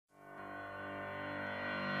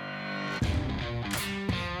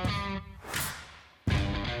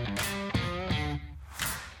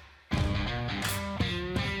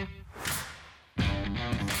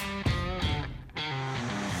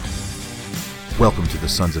Welcome to the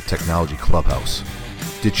Sons of Technology Clubhouse.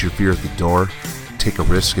 Ditch your fear at the door, take a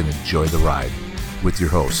risk, and enjoy the ride. With your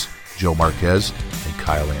hosts, Joe Marquez and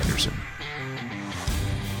Kyle Anderson.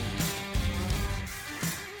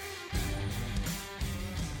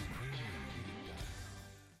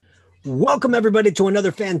 Welcome, everybody, to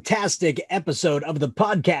another fantastic episode of the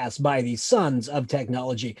podcast by the Sons of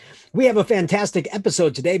Technology. We have a fantastic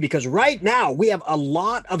episode today because right now we have a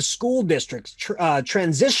lot of school districts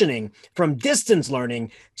transitioning from distance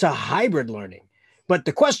learning to hybrid learning. But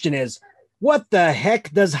the question is, what the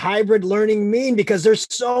heck does hybrid learning mean? Because there's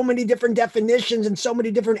so many different definitions and so many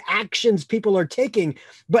different actions people are taking,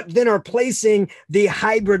 but then are placing the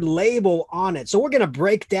hybrid label on it. So we're going to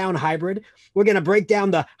break down hybrid. We're going to break down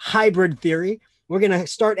the hybrid theory. We're going to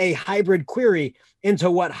start a hybrid query into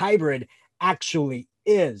what hybrid actually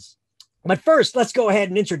is. But first, let's go ahead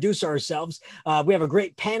and introduce ourselves. We have a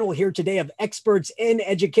great panel here today of experts in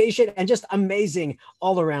education and just amazing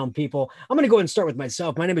all-around people. I'm going to go ahead and start with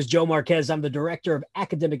myself. My name is Joe Marquez. I'm the Director of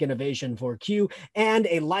Academic Innovation for CUE and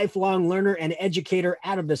a lifelong learner and educator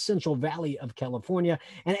out of the Central Valley of California.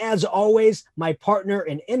 And as always, my partner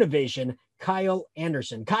in innovation, Kyle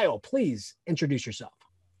Anderson. Kyle, please introduce yourself.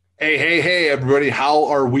 Hey, everybody. How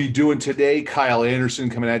are we doing today? Kyle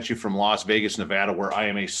Anderson coming at you from Las Vegas, Nevada, where I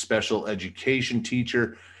am a special education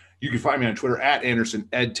teacher. You can find me on Twitter at Anderson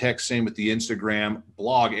EdTech, same with the Instagram,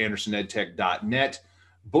 blog andersonedtech.net,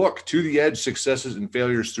 book To the Edge, Successes and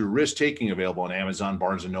Failures Through Risk-Taking, available on Amazon,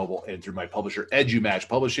 Barnes & Noble, and through my publisher, EduMatch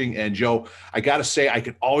Publishing. And Joe, I got to say, I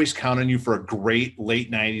could always count on you for a great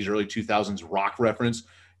late 90s, early 2000s rock reference.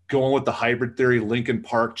 Going with the hybrid theory, Linkin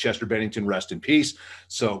Park, Chester Bennington, rest in peace.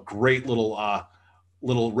 So great little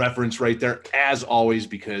reference right there, as always,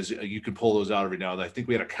 because you can pull those out every now and then. I think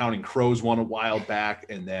we had a Counting Crows one a while back.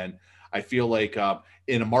 And then I feel like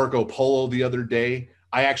in a Marco Polo the other day,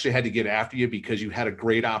 I actually had to get after you because you had a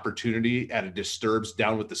great opportunity at a Disturbed's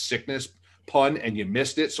Down with the Sickness pun and you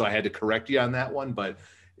missed it. So I had to correct you on that one. But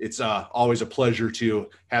it's always a pleasure to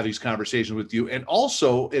have these conversations with you. And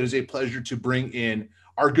also it is a pleasure to bring in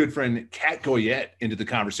our good friend Kat Goyette into the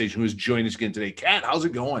conversation, who is joining us again today. Kat, how's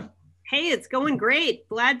it going? Hey, it's going great.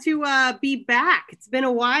 Glad to be back. It's been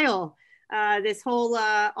a while. This whole,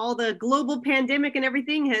 all the global pandemic and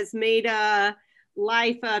everything has made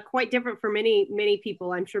life quite different for many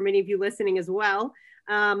people. I'm sure many of you listening as well.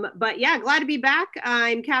 But yeah, glad to be back.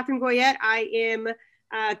 I'm Catherine Goyette. I am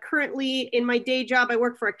currently in my day job. I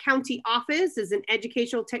work for a county office as an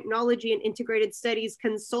educational technology and integrated studies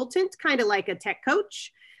consultant, kind of like a tech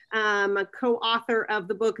coach. A co-author of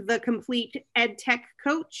the book, The Complete EdTech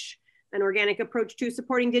Coach, an organic approach to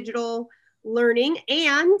supporting digital learning.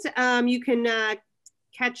 And you can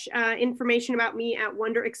catch information about me at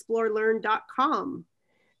wonderexplorelearn.com.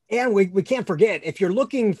 And we can't forget, if you're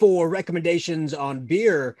looking for recommendations on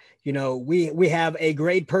beer, you know, we have a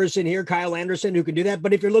great person here, Kyle Anderson, who can do that.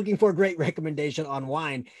 But if you're looking for a great recommendation on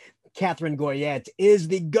wine, Catherine Goyette is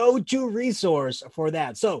the go-to resource for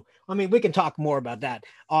that. So, I mean, we can talk more about that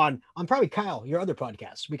on probably Kyle, your other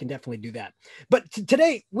podcast. We can definitely do that. But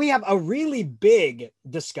today we have a really big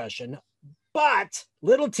discussion, but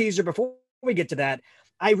little teaser before we get to that,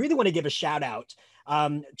 I really want to give a shout out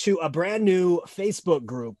to a brand new Facebook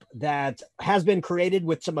group that has been created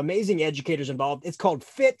with some amazing educators involved. It's called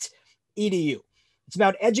Fit EDU. It's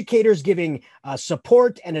about educators giving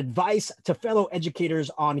support and advice to fellow educators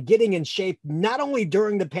on getting in shape, not only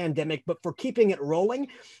during the pandemic, but for keeping it rolling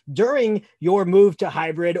during your move to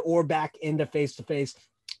hybrid or back into face-to-face.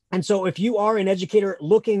 And so if you are an educator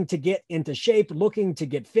looking to get into shape, looking to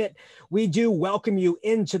get fit, we do welcome you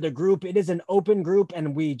into the group. It is an open group,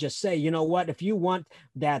 and we just say, you know what, if you want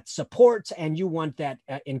that support and you want that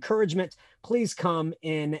encouragement, please come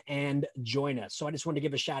in and join us. So I just want to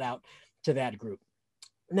give a shout out to that group.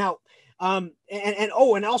 Now, and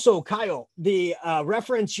also Kyle, the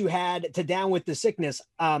reference you had to Down with the Sickness,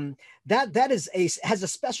 that has a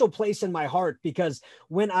special place in my heart, because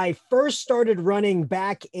when I first started running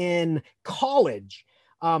back in college,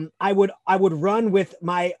 I would run with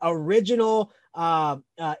my original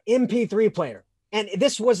MP3 player, and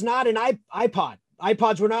this was not an iPod.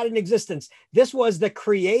 iPods were not in existence. This was the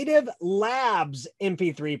Creative Labs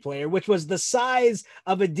MP3 player, which was the size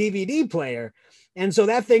of a DVD player. And so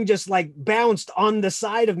that thing just like bounced on the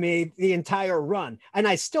side of me the entire run. And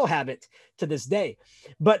I still have it to this day.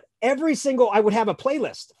 But I would have a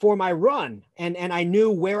playlist for my run. And I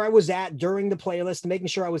knew where I was at during the playlist, making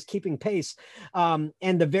sure I was keeping pace. And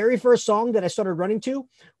the very first song that I started running to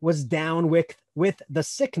was Down with the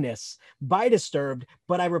Sickness by Disturbed.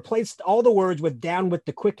 But I replaced all the words with Down with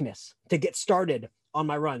the Quickness to get started on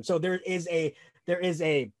my run. So there is a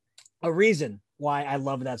a reason why I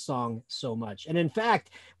love that song so much. And in fact,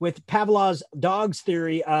 with Pavlov's dog's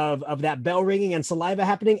theory of that bell ringing and saliva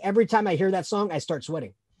happening, every time I hear that song, I start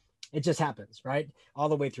sweating. It just happens, right? All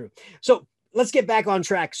the way through. So let's get back on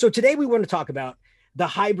track. So today we want to talk about the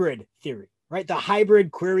hybrid theory, right? The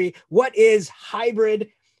hybrid query. What is hybrid?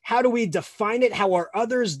 How do we define it? How are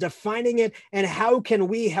others defining it? And how can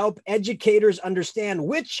we help educators understand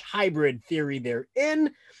which hybrid theory they're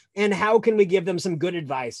in? And how can we give them some good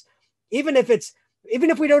advice? Even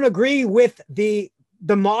if we don't agree with the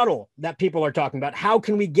model that people are talking about, how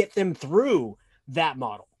can we get them through that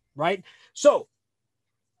model, right? So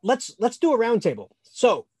let's do a roundtable.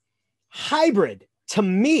 So hybrid, to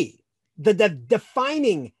me, the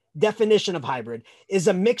defining definition of hybrid is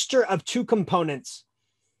a mixture of two components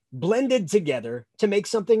blended together to make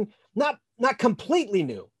something not completely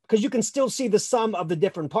new, because you can still see the sum of the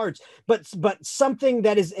different parts, but something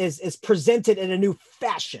that is presented in a new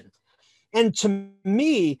fashion. And to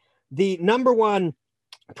me, the number one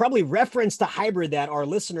probably reference to hybrid that our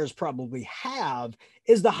listeners probably have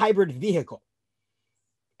is the hybrid vehicle.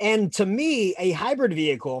 And to me, a hybrid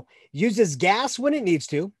vehicle uses gas when it needs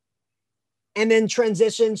to, and then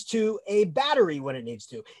transitions to a battery when it needs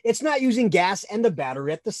to. It's not using gas and the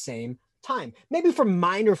battery at the same time, maybe for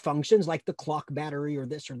minor functions like the clock battery or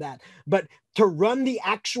this or that. But to run the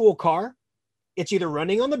actual car, it's either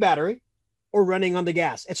running on the battery or running on the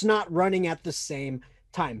gas. It's not running at the same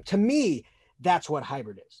time. To me, that's what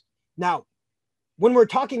hybrid is. Now, when we're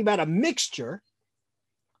talking about a mixture,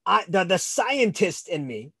 the scientist in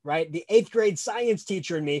me, right? The 8th grade science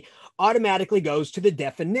teacher in me automatically goes to the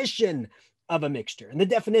definition of a mixture. And the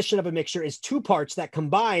definition of a mixture is two parts that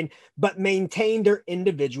combine but maintain their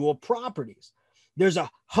individual properties. There's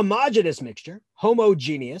a homogeneous mixture,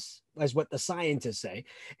 homogeneous is what the scientists say.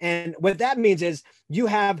 And what that means is you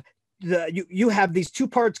have these two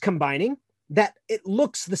parts combining that it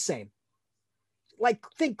looks the same. Like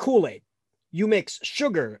think Kool-Aid. You mix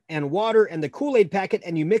sugar and water and the Kool-Aid packet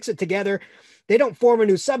and you mix it together. They don't form a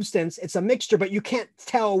new substance. It's a mixture, but you can't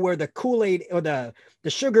tell where the Kool-Aid or the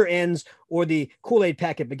sugar ends or the Kool-Aid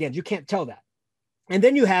packet begins. You can't tell that. And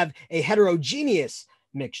then you have a heterogeneous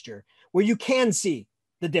mixture where you can see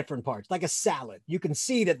the different parts, like a salad. You can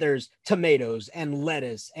see that there's tomatoes and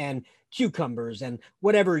lettuce and cucumbers and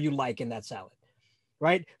whatever you like in that salad,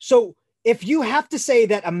 right? So if you have to say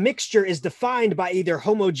that a mixture is defined by either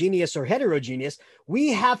homogeneous or heterogeneous, we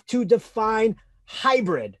have to define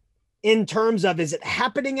hybrid in terms of, is it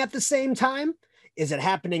happening at the same time? Is it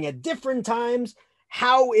happening at different times?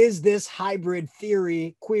 How is this hybrid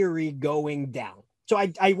theory query going down? So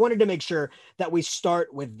I wanted to make sure that we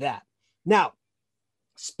start with that. Now,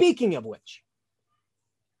 speaking of which,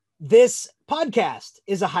 this podcast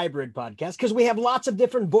is a hybrid podcast because we have lots of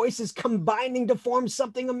different voices combining to form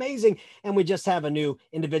something amazing. And we just have a new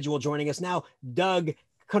individual joining us now, Doug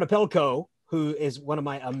Konopelko, who is one of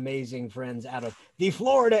my amazing friends out of the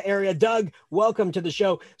Florida area. Doug, welcome to the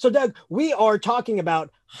show. So Doug, we are talking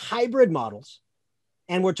about hybrid models,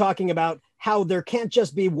 and we're talking about how there can't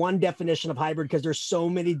just be one definition of hybrid because there's so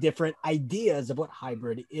many different ideas of what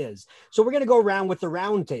hybrid is. So we're going to go around with the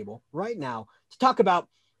round table right now to talk about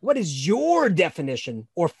what is your definition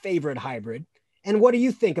or favorite hybrid, and what do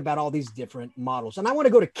you think about all these different models? And I want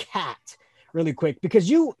to go to Kat really quick because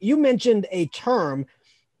you mentioned a term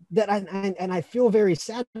that I feel very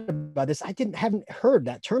sad about this. I haven't heard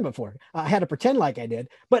that term before. I had to pretend like I did,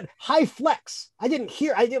 but high flex. I didn't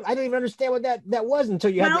even understand what that was until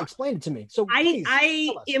you had to explain it to me. So please,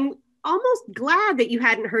 I am almost glad that you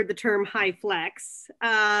hadn't heard the term high flex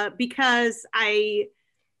because I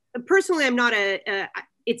personally, I'm not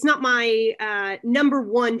it's not my number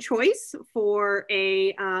one choice for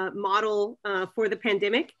a model for the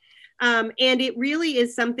pandemic. And it really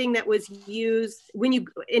is something that was used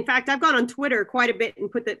in fact, I've gone on Twitter quite a bit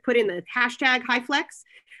and put in the hashtag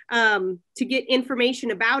HighFlex to get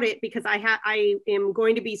information about it because I am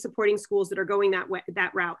going to be supporting schools that are going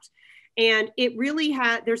that route. And it really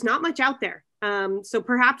there's not much out there. So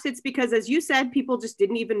perhaps it's because, as you said, people just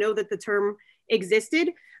didn't even know that the term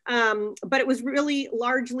existed. But it was really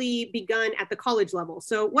largely begun at the college level.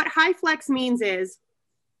 So what HighFlex means is,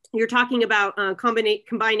 you're talking about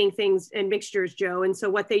combining things and mixtures, Joe. And so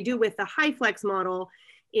what they do with the HighFlex model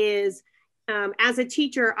is, as a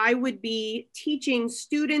teacher, I would be teaching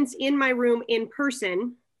students in my room in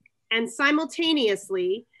person. And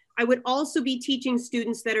simultaneously, I would also be teaching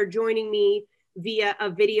students that are joining me via a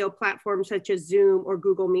video platform such as Zoom or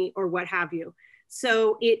Google Meet or what have you.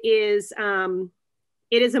 So it is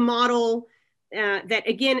a model that,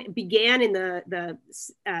 again, began in the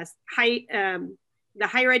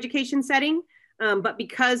higher education setting, But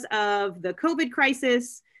because of the COVID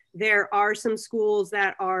crisis, there are some schools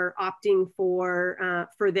that are opting for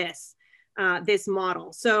this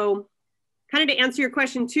model. So kind of to answer your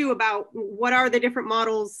question too about what are the different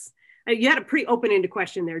models, you had a pretty open-ended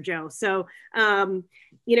question there, Joe. So, from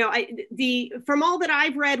all that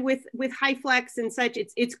I've read with HyFlex and such,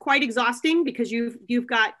 it's quite exhausting because you've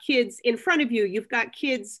got kids in front of you, you've got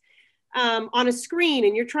kids on a screen,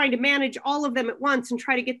 and you're trying to manage all of them at once and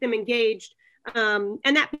try to get them engaged. And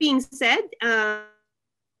that being said, I'm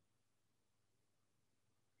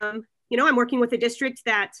working with a district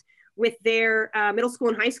that with their middle school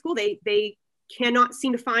and high school, they cannot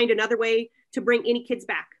seem to find another way to bring any kids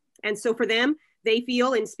back. And so for them, they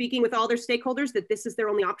feel in speaking with all their stakeholders that this is their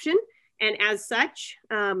only option. And as such,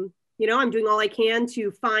 I'm doing all I can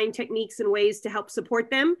to find techniques and ways to help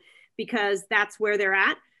support them because that's where they're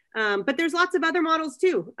at. But there's lots of other models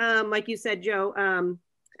too. Like you said, Joe,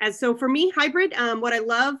 so for me, hybrid, what I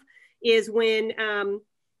love is when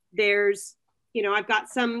there's, I've got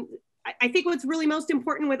I think what's really most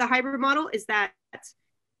important with a hybrid model is that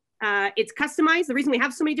it's customized. The reason we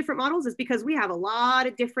have so many different models is because we have a lot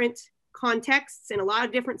of different contexts and a lot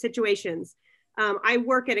of different situations. I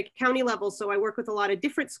work at a county level, so I work with a lot of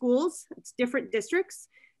different schools, it's different districts.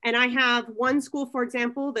 And I have one school, for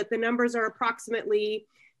example, that the numbers are approximately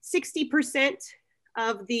 60%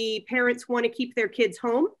 of the parents want to keep their kids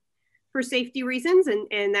home for safety reasons,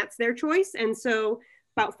 and that's their choice. And so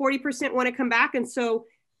about 40% want to come back. And so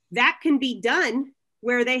that can be done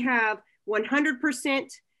where they have 100%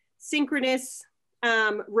 synchronous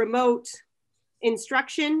remote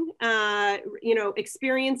instruction,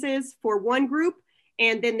 experiences for one group.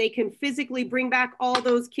 And then they can physically bring back all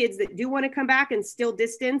those kids that do want to come back and still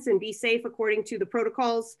distance and be safe according to the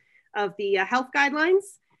protocols of the health guidelines.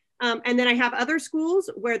 And then I have other schools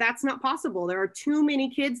where that's not possible. There are too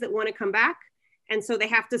many kids that want to come back. And so they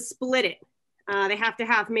have to split it. They have to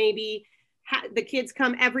have maybe the kids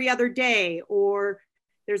come every other day, or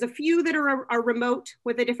there's a few that are remote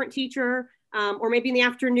with a different teacher, or maybe in the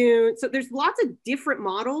afternoon. So there's lots of different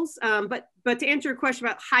models. But to answer your question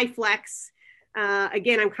about HyFlex,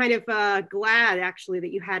 again, I'm kind of glad actually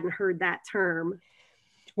that you hadn't heard that term.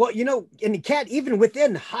 Well, and Kat, even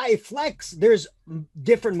within HyFlex, there's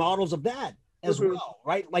different models of that as well,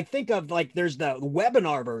 right? Like think of there's the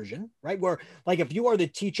webinar version, right? Where if you are the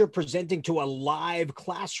teacher presenting to a live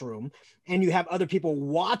classroom and you have other people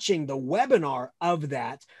watching the webinar of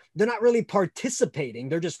that, they're not really participating.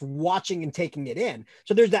 They're just watching and taking it in.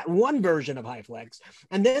 So there's that one version of HyFlex.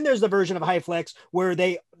 And then there's the version of HyFlex where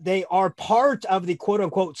they are part of the quote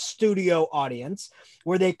unquote studio audience,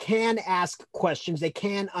 where they can ask questions. They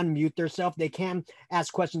can unmute themselves. They can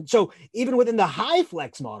ask questions. So even within the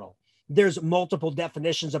HyFlex model, there's multiple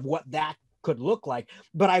definitions of what that could look like.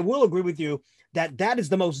 But I will agree with you that that is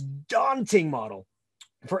the most daunting model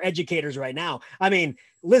for educators right now. I mean,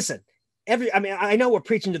 listen, I know we're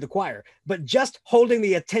preaching to the choir, but just holding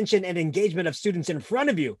the attention and engagement of students in front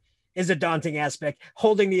of you is a daunting aspect.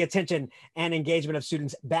 Holding the attention and engagement of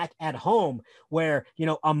students back at home, where,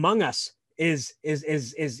 among us is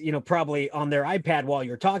probably on their iPad while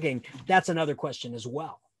you're talking, that's another question as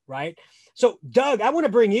well, right? So, Doug, I want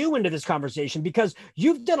to bring you into this conversation because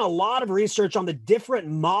you've done a lot of research on the different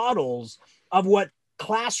models of what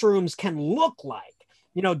classrooms can look like,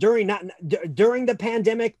 during the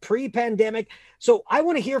pandemic, pre-pandemic. So I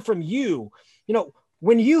want to hear from you,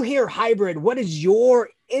 when you hear hybrid, what is your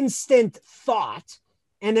instant thought?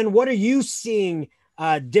 And then what are you seeing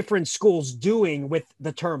different schools doing with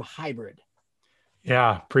the term hybrid?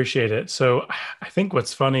 Yeah, appreciate it. So I think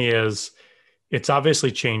what's funny is it's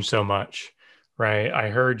obviously changed so much, right? I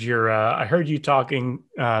heard you talking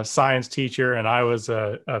science teacher, and I was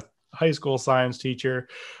a high school science teacher.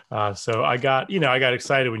 So I got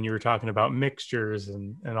excited when you were talking about mixtures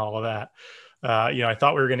and all of that. I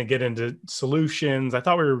thought we were going to get into solutions. I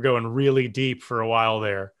thought we were going really deep for a while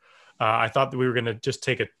there. I thought that we were going to just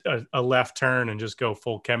take a left turn and just go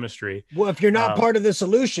full chemistry. Well, if you're not part of the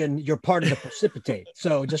solution, you're part of the precipitate.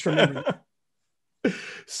 So just remember that.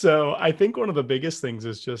 So I think one of the biggest things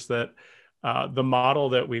is just that the model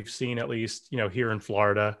that we've seen, at least, here in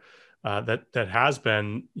Florida, that has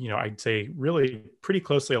been, I'd say really pretty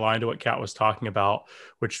closely aligned to what Kat was talking about,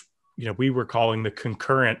 which, we were calling the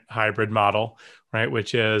concurrent hybrid model, right?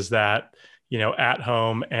 Which is that, at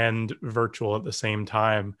home and virtual at the same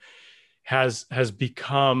time has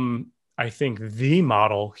become, I think, the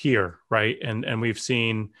model here, right? And we've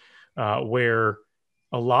seen where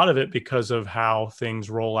a lot of it, because of how things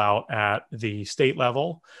roll out at the state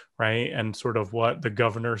level, right? And sort of what the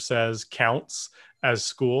governor says counts as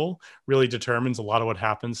school really determines a lot of what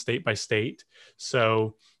happens state by state.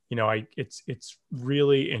 So, it's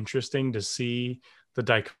really interesting to see the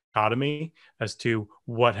dichotomy as to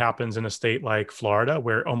what happens in a state like Florida,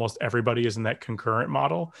 where almost everybody is in that concurrent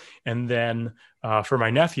model. And then for my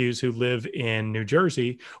nephews who live in New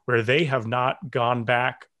Jersey, where they have not gone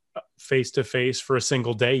back face-to-face for a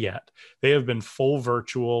single day yet. They have been full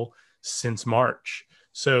virtual since March.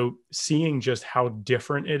 So seeing just how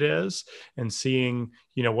different it is and seeing,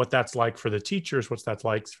 what that's like for the teachers, what that's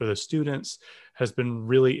like for the students has been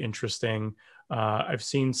really interesting. I've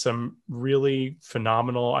seen some really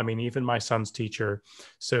phenomenal, even my son's teacher.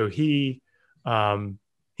 So he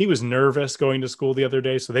was nervous going to school the other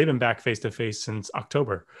day. So they've been back face-to-face since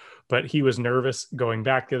October, but he was nervous going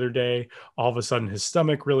back the other day. All of a sudden his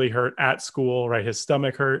stomach really hurt at school, right? His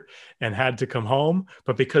stomach hurt and had to come home.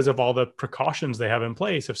 But because of all the precautions they have in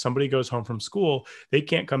place, if somebody goes home from school, they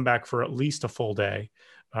can't come back for at least a full day,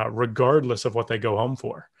 regardless of what they go home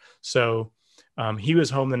for. So he was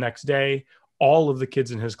home the next day. All of the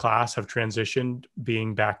kids in his class have transitioned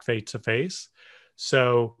being back face-to-face.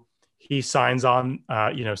 So he signs on,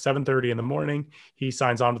 7:30 in the morning, he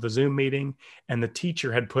signs on to the Zoom meeting, and the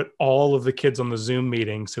teacher had put all of the kids on the Zoom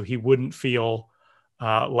meeting so he wouldn't feel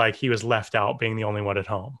like he was left out being the only one at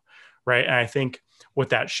home. Right. And I think what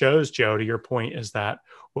that shows, Joe, to your point, is that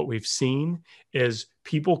what we've seen is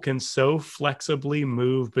people can so flexibly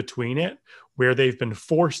move between it where they've been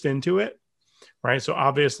forced into it. Right. So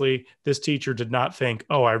obviously this teacher did not think,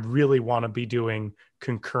 oh, I really want to be doing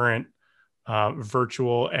concurrent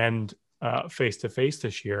virtual and face-to-face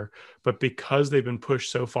this year. But because they've been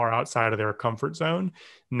pushed so far outside of their comfort zone,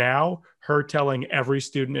 now her telling every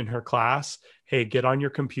student in her class, hey, get on your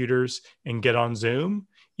computers and get on Zoom,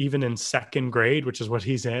 even in second grade, which is what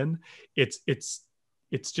he's in, it's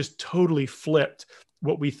just totally flipped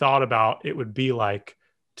what we thought about it would be like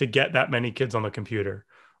to get that many kids on the computer,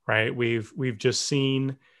 right? We've just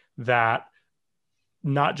seen that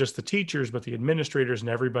not just the teachers, but the administrators and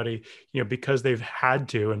everybody, because they've had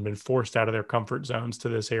to and been forced out of their comfort zones to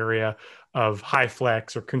this area of high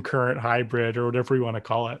flex or concurrent hybrid or whatever you want to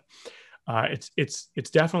call it. It's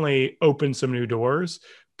definitely opened some new doors,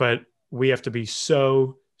 but we have to be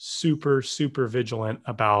so super, super vigilant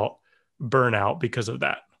about burnout because of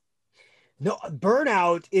that. No,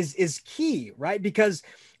 burnout is key, right? Because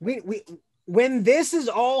we when this is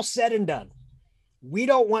all said and done, we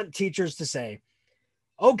don't want teachers to say,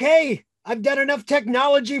 okay, I've done enough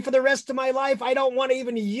technology for the rest of my life. I don't want to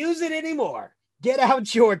even use it anymore. Get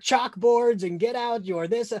out your chalkboards and get out your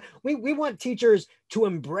this. We want teachers to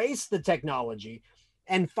embrace the technology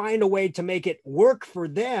and find a way to make it work for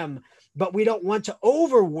them, but we don't want to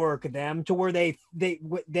overwork them to where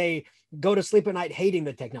they go to sleep at night hating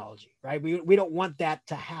the technology, right? We don't want that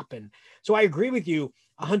to happen. So I agree with you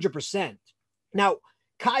 100%. Now,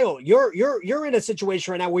 Kyle, you're in a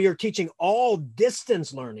situation right now where you're teaching all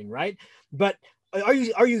distance learning, right? But are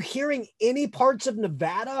you hearing any parts of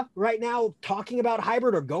Nevada right now talking about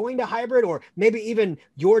hybrid or going to hybrid, or maybe even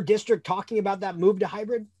your district talking about that move to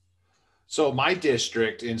hybrid? So my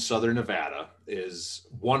district in Southern Nevada is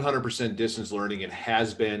 100% distance learning and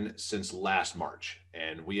has been since last March,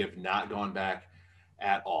 and we have not gone back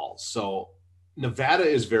at all. So Nevada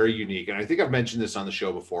is very unique, and I think I've mentioned this on the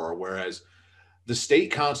show before, whereas the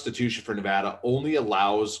state constitution for Nevada only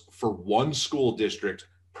allows for one school district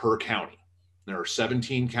per county. There are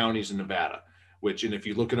 17 counties in Nevada, and if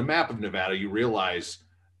you look at a map of Nevada, you realize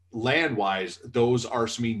land-wise, those are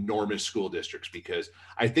some enormous school districts, because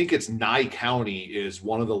I think it's Nye County is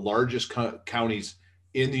one of the largest counties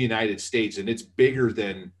in the United States, and it's bigger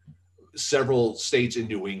than several states in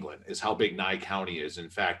New England is how big Nye County is. In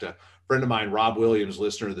fact, a friend of mine, Rob Williams,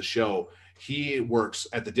 listener to the show, he works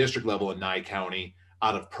at the district level in Nye County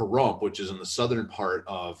out of Pahrump, which is in the southern part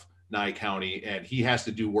of Nye County. And he has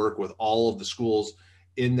to do work with all of the schools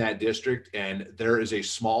in that district. And there is a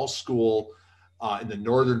small school in the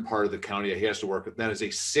northern part of the county that he has to work with. That is a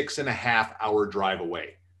 6.5 hour drive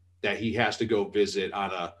away that he has to go visit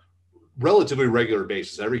on a relatively regular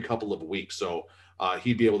basis every couple of weeks. So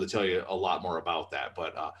he'd be able to tell you a lot more about that.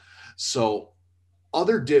 But so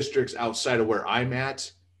other districts outside of where I'm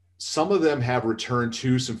at, some of them have returned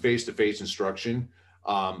to some face-to-face instruction.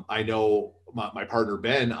 I know my partner,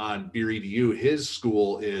 Ben, on Beer EDU, his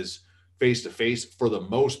school is face-to-face for the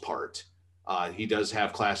most part. He does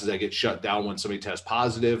have classes that get shut down when somebody tests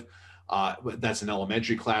positive. That's an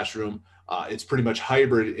elementary classroom. It's pretty much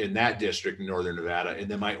hybrid in that district in Northern Nevada. And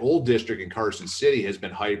then my old district in Carson City has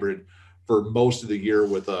been hybrid for most of the year,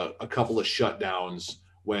 with a couple of shutdowns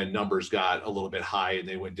when numbers got a little bit high and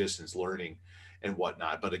they went distance learning. and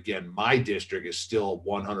whatnot. But again, my district is still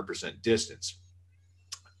 100% distance.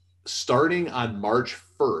 Starting on March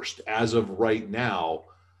 1st, as of right now,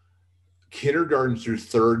 kindergarten through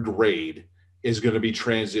third grade is going to be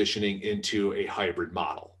transitioning into a hybrid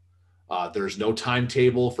model. There's no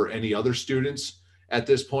timetable for any other students at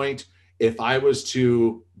this point. If I was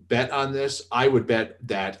to bet on this, I would bet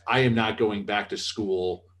that I am not going back to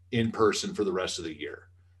school in person for the rest of the year,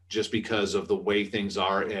 just because of the way things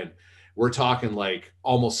are. And we're talking like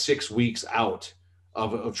almost 6 weeks out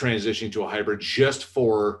of transitioning to a hybrid just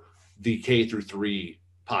for the K through 3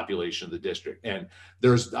 population of the district. And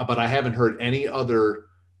but I haven't heard any other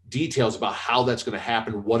details about how that's going to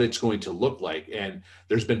happen, what it's going to look like. And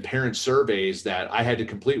there's been parent surveys that I had to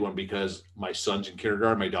complete one because my son's in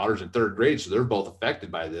kindergarten, my daughter's in third grade, so they're both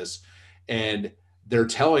affected by this. And they're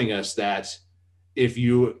telling us that if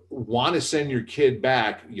you want to send your kid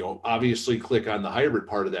back, obviously click on the hybrid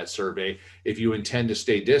part of that survey. If you intend to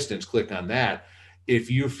stay distance, click on that.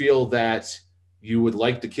 If you feel that you would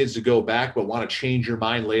like the kids to go back but want to change your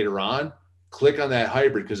mind later on, click on that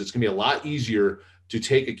hybrid, because it's going to be a lot easier to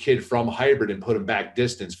take a kid from hybrid and put them back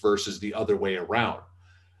distance versus the other way around.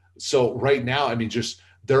 So right now, I mean,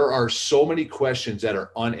 there are so many questions that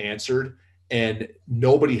are unanswered and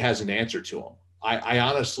nobody has an answer to them. I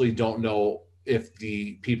honestly don't know if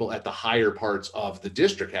the people at the higher parts of the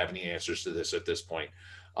district have any answers to this at this point.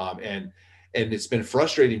 And it's been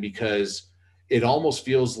frustrating because it almost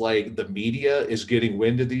feels like the media is getting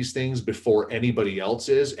wind of these things before anybody else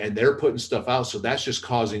is, and they're putting stuff out. So that's just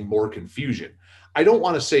causing more confusion. I don't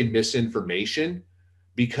want to say misinformation,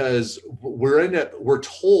 because we're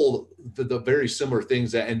told the very similar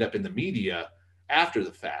things that end up in the media after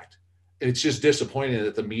the fact. It's just disappointing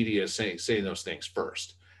that the media is saying those things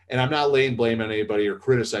first. And I'm not laying blame on anybody or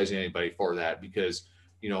criticizing anybody for that, because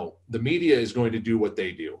the media is going to do what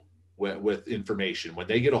they do with information. When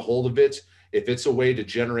they get a hold of it, if it's a way to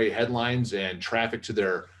generate headlines and traffic to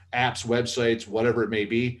their apps, websites, whatever it may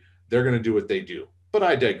be, they're going to do what they do. But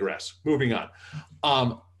I digress. Moving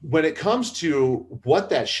on. When it comes to what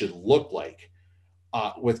that should look like,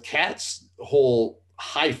 with Kat's whole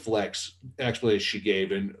HyFlex explanation she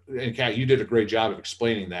gave, and Kat, you did a great job of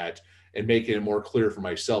explaining that and making it more clear for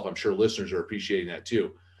myself. I'm sure listeners are appreciating that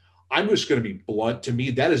too. I'm just going to be blunt. To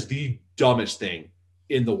me, that is the dumbest thing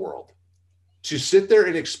in the world. To sit there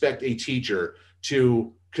and expect a teacher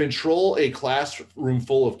to control a classroom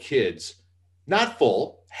full of kids, not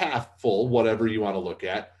full, half full, whatever you want to look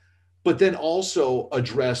at, but then also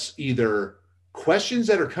address either questions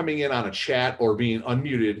that are coming in on a chat or being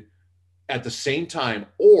unmuted at the same time,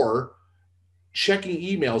 or checking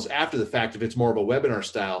emails after the fact if it's more of a webinar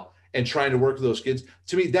style and trying to work with those kids.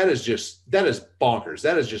 To me, that is bonkers.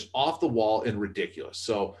 That is just off the wall and ridiculous.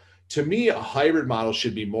 So to me, a hybrid model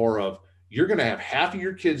should be more of, you're going to have half of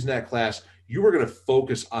your kids in that class. You are going to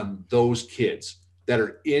focus on those kids that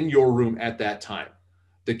are in your room at that time.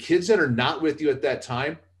 The kids that are not with you at that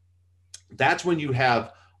time, that's when you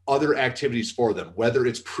have other activities for them, whether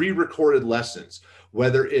it's pre-recorded lessons,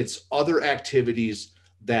 whether it's other activities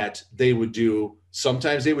that they would do.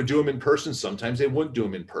 Sometimes they would do them in person. Sometimes they wouldn't do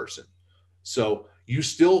them in person. So you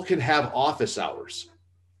still can have office hours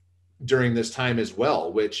during this time as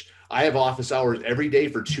well, which I have office hours every day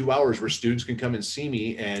for 2 hours where students can come and see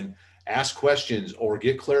me and ask questions or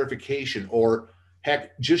get clarification, or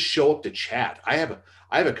heck, just show up to chat. I have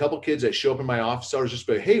a couple kids that show up in my office hours just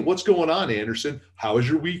by, hey, what's going on, Anderson? How was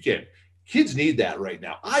your weekend? Kids need that right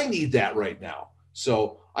now. I need that right now.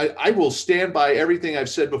 So I will stand by everything I've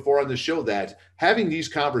said before on the show, that having these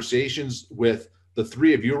conversations with the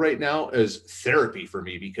three of you right now is therapy for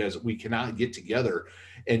me, because we cannot get together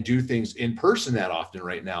and do things in person that often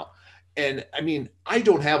right now. And I mean, I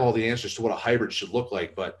don't have all the answers to what a hybrid should look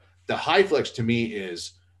like, but the HyFlex to me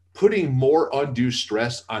is putting more undue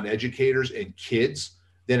stress on educators and kids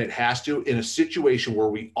than it has to, in a situation where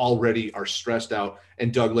we already are stressed out.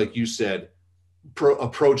 And Doug, like you said,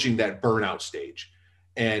 approaching that burnout stage.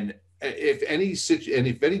 And if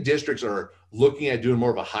any districts are looking at doing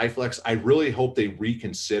more of a HyFlex, I really hope they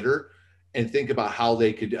reconsider and think about how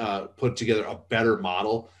they could put together a better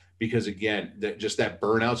model, because again, that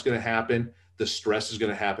burnout is going to happen. The stress is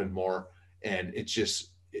going to happen more, and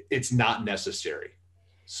it's not necessary.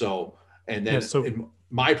 So, and then in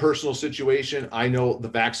my personal situation, I know the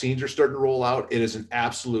vaccines are starting to roll out. It is an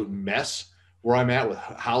absolute mess where I'm at with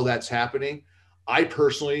how that's happening. I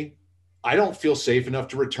don't feel safe enough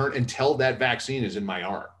to return until that vaccine is in my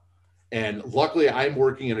arm. And luckily I'm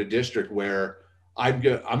working in a district where I'm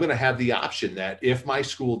going to have the option that if my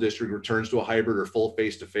school district returns to a hybrid or full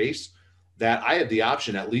face-to-face, that I have the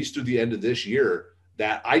option, at least through the end of this year,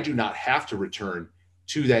 that I do not have to return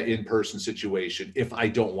to that in-person situation if I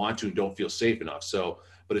don't want to and don't feel safe enough. So,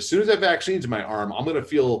 but as soon as that vaccine's in my arm, I'm going to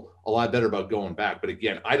feel a lot better about going back. But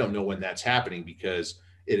again, I don't know when that's happening because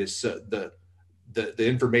it is the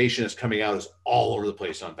information that's coming out is all over the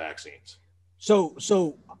place on vaccines.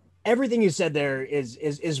 So everything you said there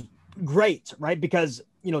is great, right? Because,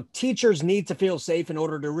 you know, teachers need to feel safe in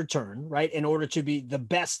order to return, right? In order to be the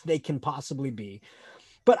best they can possibly be.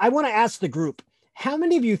 But I want to ask the group, how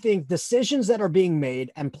many of you think decisions that are being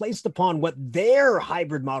made and placed upon what their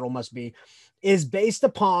hybrid model must be is based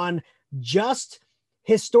upon just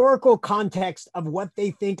historical context of what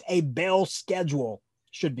they think a Bell schedule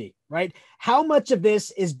should be, right? How much of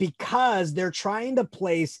this is because they're trying to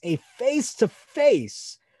place a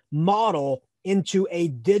face-to-face model into a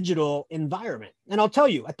digital environment? And I'll tell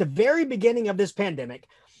you, at the very beginning of this pandemic,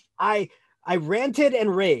 I ranted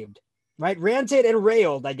and raved, right? Ranted and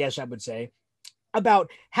railed, I guess I would say,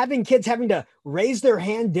 about having kids having to raise their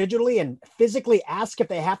hand digitally and physically ask if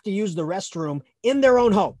they have to use the restroom in their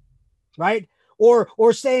own home, right?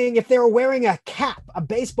 Or saying if they're wearing a cap, a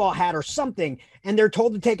baseball hat or something, and they're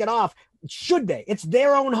told to take it off, should they? It's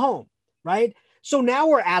their own home, right? So now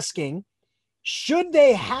we're asking, should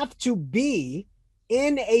they have to be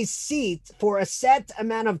in a seat for a set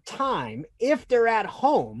amount of time if they're at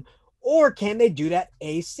home, or can they do that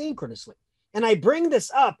asynchronously? And I bring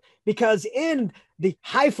this up because in the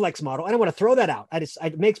HyFlex model, and I want to throw that out.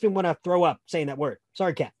 It makes me want to throw up saying that word.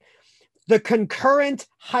 Sorry, Kat. The concurrent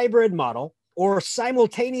hybrid model or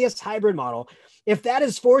simultaneous hybrid model, if that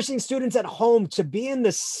is forcing students at home to be in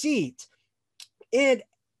the seat,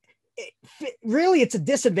 really it's a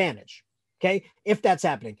disadvantage, okay, if that's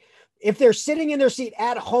happening. If they're sitting in their seat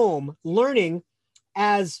at home learning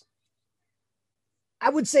as, I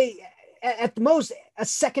would say, at the most, a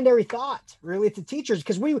secondary thought, really, to teachers,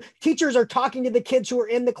 because teachers are talking to the kids who are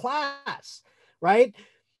in the class, right?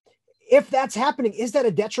 If that's happening, is that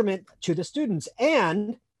a detriment to the students?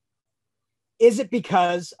 And is it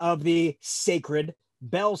because of the sacred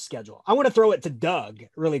Bell schedule? I want to throw it to Doug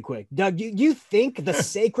really quick. Doug, you think the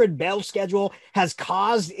sacred Bell schedule has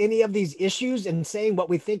caused any of these issues in saying what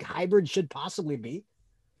we think hybrid should possibly be?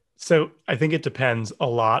 So I think it depends a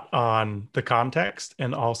lot on the context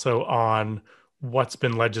and also on what's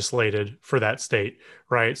been legislated for that state,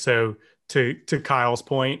 right? So to Kyle's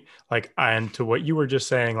point, like, and to what you were just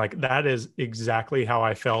saying, like, that is exactly how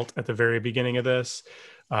I felt at the very beginning of this.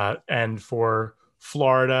 And for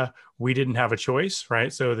Florida, we didn't have a choice,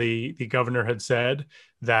 right? So the governor had said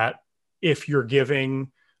that if you're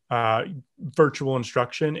giving virtual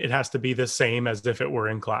instruction, it has to be the same as if it were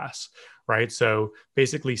in class, right? So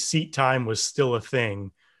basically seat time was still a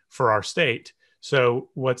thing for our state. So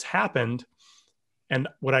what's happened, and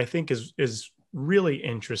what I think is really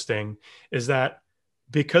interesting, is that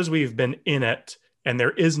because we've been in it and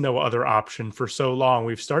there is no other option for so long,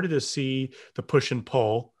 we've started to see the push and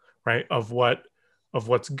pull, right? Of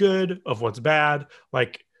what's good, of what's bad.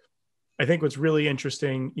 Like, I think what's really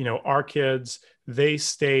interesting, you know, our kids, they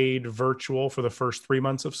stayed virtual for the first 3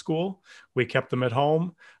 months of school. We kept them at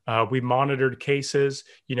home. We monitored cases.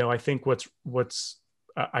 You know, I think what's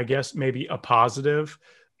I guess maybe a positive,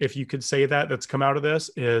 if you could say that, that's come out of this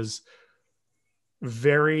is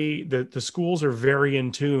the schools are very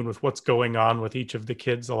in tune with what's going on with each of the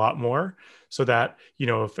kids a lot more, so that, you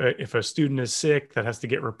know, if a student is sick, that has to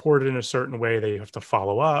get reported in a certain way, they have to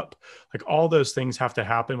follow up, like all those things have to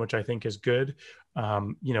happen, which I think is good,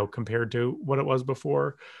 you know, compared to what it was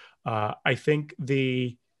before. I think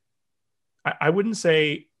I wouldn't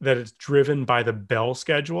say that it's driven by the Bell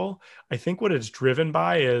schedule. I think what it's driven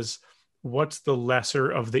by is what's the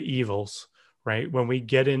lesser of the evils, right? When we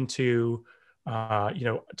get into you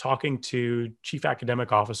know, talking to chief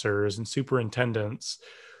academic officers and superintendents,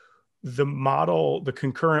 the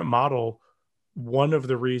concurrent model, one of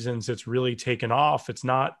the reasons it's really taken off, it's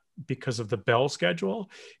not because of the Bell schedule,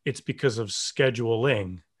 it's because of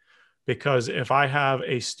scheduling. Because if I have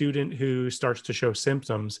a student who starts to show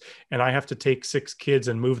symptoms and I have to take 6 kids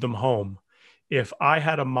and move them home, if I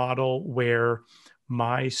had a model where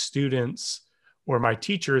my students or my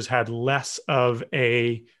teachers had less of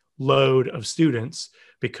a load of students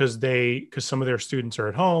because some of their students are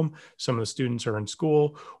at home, some of the students are in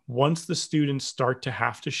school. Once the students start to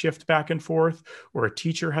have to shift back and forth, or a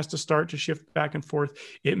teacher has to start to shift back and forth,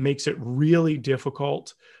 it makes it really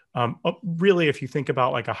difficult. Really, if you think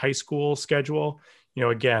about like a high school schedule, you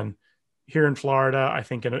know, again, here in Florida, I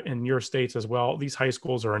think in your states as well, these high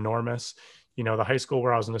schools are enormous. You know, the high school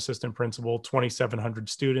where I was an assistant principal, 2,700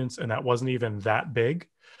 students, and that wasn't even that big.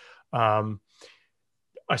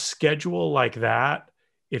 A schedule like that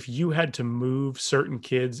if you had to move certain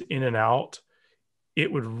kids in and out,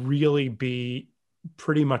 it would really be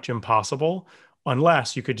pretty much impossible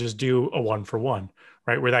unless you could just do a 1-for-1,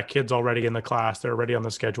 right? Where that kid's already in the class, they're already on the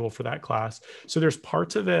schedule for that class. So there's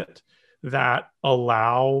parts of it that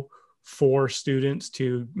allow for students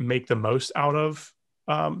to make the most out of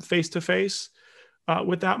face-to-face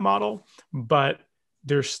with that model, but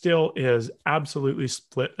there still is absolutely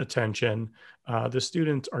split attention. The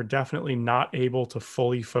students are definitely not able to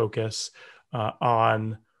fully focus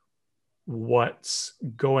on what's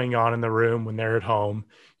going on in the room when they're at home.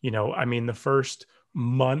 I mean, the first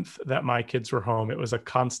month that my kids were home, it was a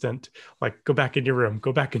constant, like, go back in your room,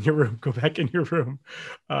 go back in your room, go back in your room.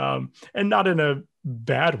 And not in a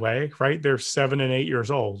bad way, right? They're 7 and 8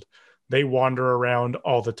 years old. They wander around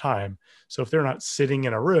all the time. So if they're not sitting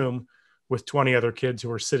in a room with 20 other kids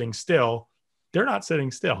who are sitting still, they're not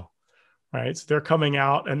sitting still, right? So they're coming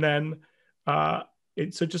out, and then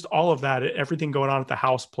so just all of that, everything going on at the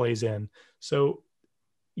house plays in. So,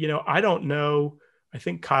 I don't know. I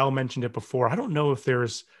think Kyle mentioned it before. I don't know if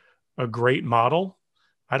there's a great model.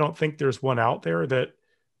 I don't think there's one out there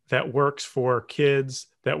that works for kids,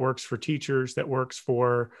 that works for teachers, that works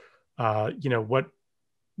for,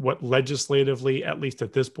 what legislatively, at least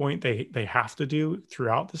at this point, they have to do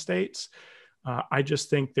throughout the states. I just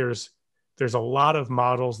think there's a lot of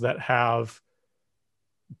models that have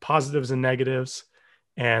positives and negatives,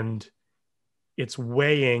 and it's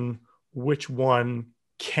weighing which one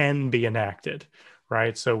can be enacted,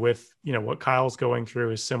 right? So with, what Kyle's going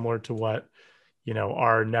through is similar to what,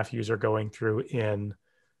 our nephews are going through in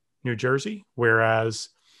New Jersey, whereas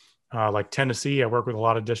like Tennessee, I work with a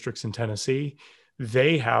lot of districts in Tennessee.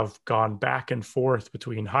 They have gone back and forth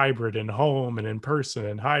between hybrid and home and in person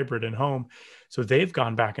and hybrid and home. So they've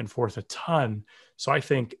gone back and forth a ton. So I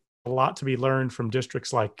think a lot to be learned from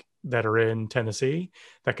districts like that are in Tennessee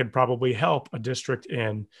that could probably help a district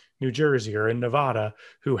in New Jersey or in Nevada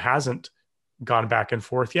who hasn't gone back and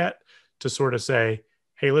forth yet, to sort of say,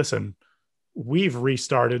 hey, listen, we've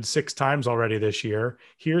restarted 6 times already this year.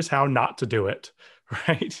 Here's how not to do it,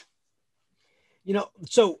 right?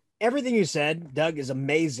 So everything you said, Doug, is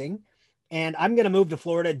amazing. And I'm going to move to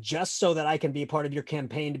Florida just so that I can be part of your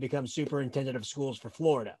campaign to become superintendent of schools for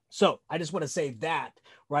Florida. So I just want to say that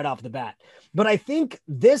right off the bat. But I think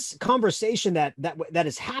this conversation that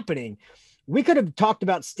is happening, we could have talked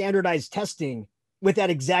about standardized testing with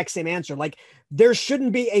that exact same answer. Like, there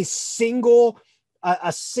shouldn't be a single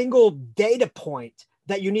data point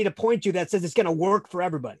that you need to point to that says it's going to work for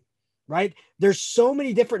everybody, right? There's so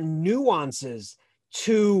many different nuances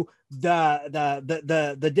to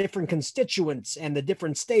the different constituents and the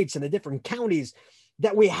different states and the different counties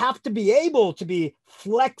that we have to be able to be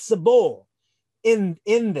flexible in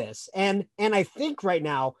this. And I think right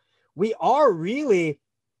now we are really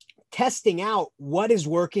testing out what is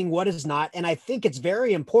working, what is not. And I think it's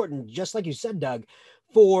very important, just like you said, Doug,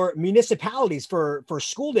 for municipalities, for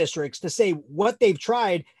school districts to say what they've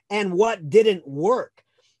tried and what didn't work.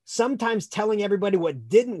 Sometimes telling everybody what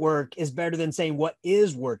didn't work is better than saying what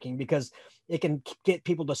is working, because it can get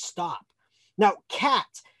people to stop. Now, Kat,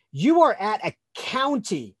 you are at a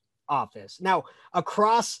county office. Now,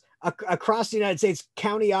 across the United States,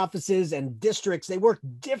 county offices and districts, they work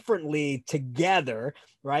differently together,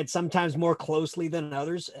 right? Sometimes more closely than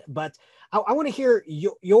others. But I want to hear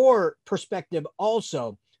your perspective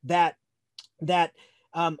also, that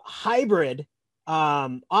hybrid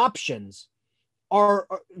options are,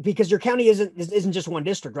 because your county isn't just one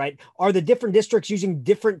district, right? Are the different districts using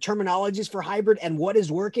different terminologies for hybrid, and what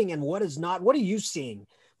is working and what is not? What are you seeing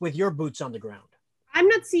with your boots on the ground? I'm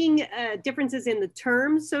not seeing differences in the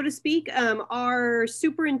terms, so to speak. Our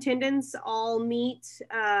superintendents all meet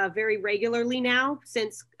very regularly now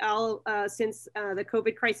since the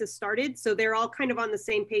COVID crisis started. So they're all kind of on the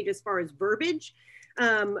same page as far as verbiage.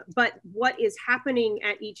 But what is happening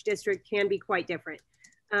at each district can be quite different.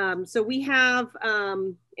 So we have,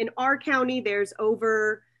 in our county, there's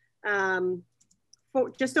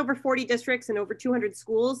just over 40 districts and over 200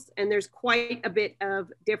 schools, and there's quite a bit of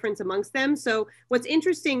difference amongst them. So what's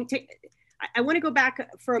interesting, I want to go back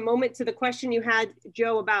for a moment to the question you had,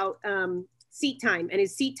 Joe, about seat time, and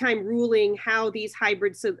is seat time ruling how these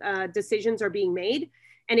hybrid decisions are being made.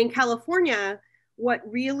 And in California, what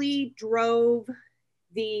really drove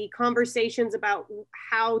the conversations about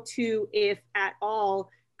how to, if at all,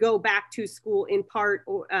 go back to school in part,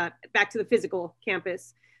 or back to the physical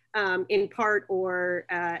campus in part or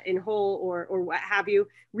in whole or what have you,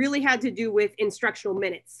 really had to do with instructional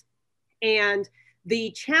minutes. And the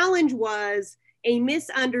challenge was a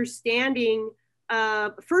misunderstanding.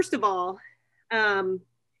 First of all,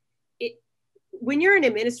 when you're an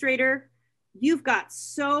administrator, you've got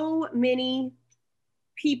so many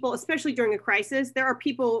people, especially during a crisis. There are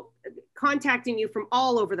people contacting you from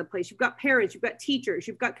all over the place. You've got parents, you've got teachers,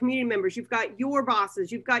 you've got community members, you've got your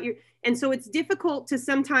bosses, and so it's difficult to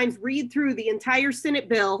sometimes read through the entire Senate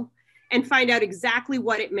bill and find out exactly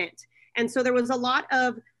what it meant. And so there was a lot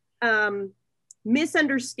of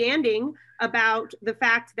misunderstanding about the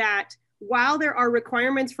fact that while there are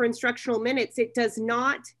requirements for instructional minutes, it does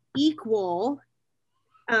not equal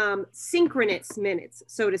synchronous minutes,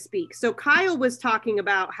 so to speak. So Kyle was talking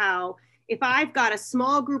about how if I've got a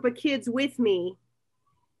small group of kids with me,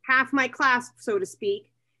 half my class, so to speak,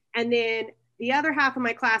 and then the other half of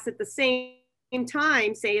my class at the same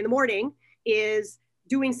time, say in the morning, is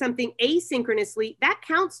doing something asynchronously, that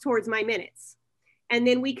counts towards my minutes. And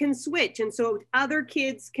then we can switch. And so other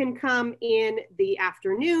kids can come in the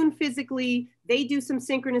afternoon physically, they do some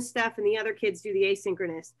synchronous stuff, and the other kids do the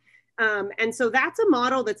asynchronous. And so that's a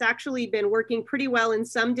model that's actually been working pretty well in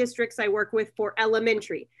some districts I work with for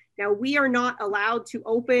elementary. Now, we are not allowed to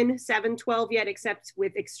open 7-12 yet, except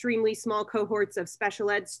with extremely small cohorts of special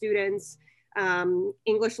ed students,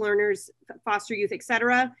 English learners, foster youth, et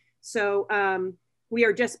cetera. So we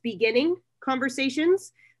are just beginning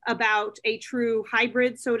conversations about a true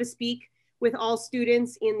hybrid, so to speak, with all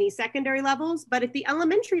students in the secondary levels. But at the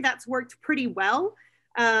elementary, that's worked pretty well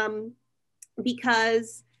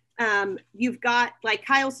because you've got, like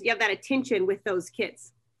Kyle said, you have that attention with those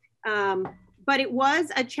kids. But it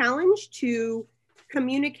was a challenge to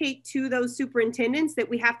communicate to those superintendents that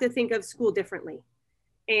we have to think of school differently,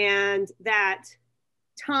 and that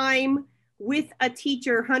time with a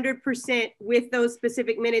teacher 100% with those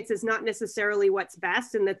specific minutes is not necessarily what's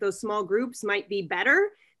best, and that those small groups might be better,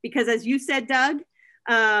 because as you said, Doug,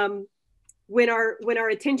 when our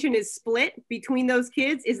attention is split between those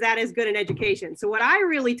kids, is that as good an education? So what I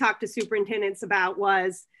really talked to superintendents about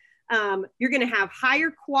was you're going to have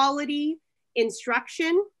higher quality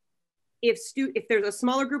instruction if there's a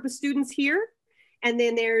smaller group of students here, and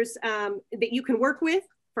then there's that you can work with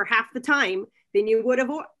for half the time than you would have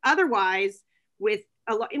otherwise with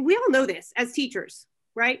a lot. And we all know this as teachers,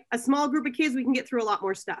 right? A small group of kids, we can get through a lot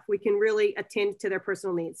more stuff. We can really attend to their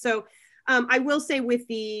personal needs. So I will say with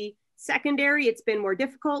the secondary, it's been more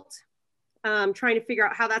difficult trying to figure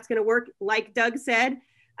out how that's going to work. Like Doug said,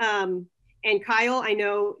 and Kyle, I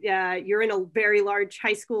know you're in a very large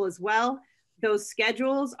high school as well. Those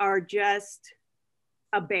schedules are just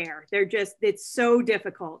a bear. It's so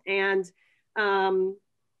difficult. And,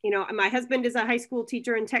 you know, my husband is a high school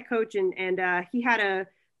teacher and tech coach, and he had a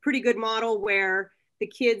pretty good model where the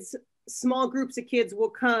kids, small groups of kids will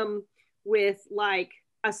come with like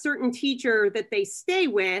a certain teacher that they stay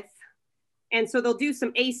with. And so they'll do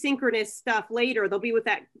some asynchronous stuff later. They'll be with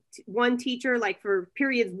that one teacher, like for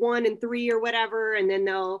periods 1 and 3 or whatever. And then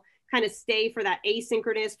they'll kind of stay for that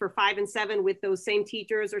asynchronous for 5 and 7 with those same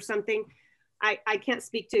teachers or something. I can't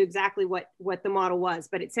speak to exactly what the model was,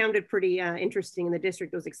 but it sounded pretty interesting, and the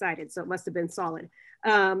district was excited. So it must've been solid.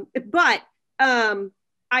 But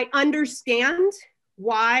I understand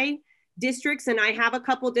why districts, and I have a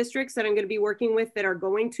couple districts that I'm going to be working with that are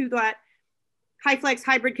going to that HyFlex,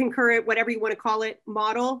 hybrid, concurrent, whatever you want to call it,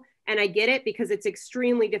 model. And I get it, because it's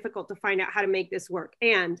extremely difficult to find out how to make this work.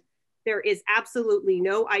 And there is absolutely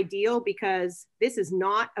no ideal, because this is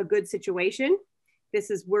not a good situation.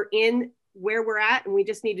 We're in where we're at, and we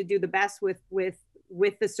just need to do the best with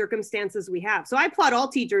the circumstances we have. So I applaud all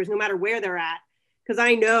teachers, no matter where they're at, because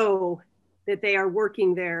I know that they are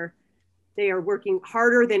working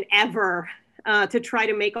harder than ever to try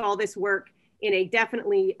to make all this work in a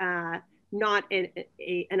definitely not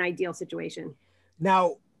an ideal situation.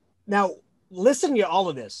 Now, listen to all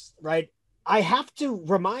of this, right? I have to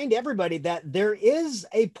remind everybody that there is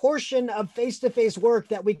a portion of face-to-face work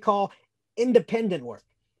that we call independent work,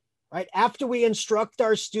 right? After we instruct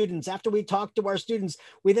our students, after we talk to our students,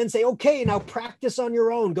 we then say, okay, now practice on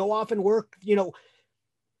your own, go off and work. You know,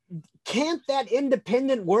 can't that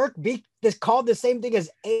independent work be called the same thing as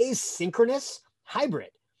asynchronous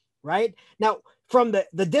hybrid, right? Now, from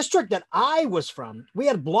the district that I was from, we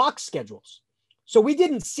had block schedules. So we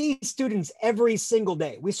didn't see students every single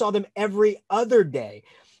day. We saw them every other day.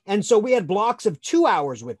 And so we had blocks of 2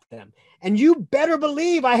 hours with them. And you better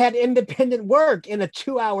believe I had independent work in a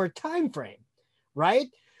 2-hour time frame, right?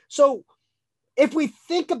 So if we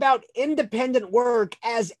think about independent work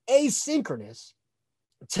as asynchronous,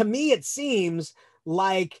 to me, it seems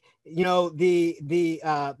like, you know,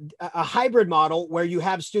 a hybrid model where you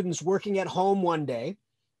have students working at home one day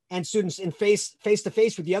and students in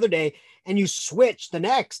face-to-face with the other day, and you switch the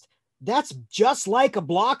next. That's just like a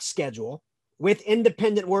block schedule, with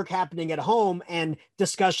independent work happening at home and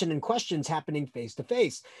discussion and questions happening face to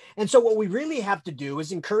face. And so what we really have to do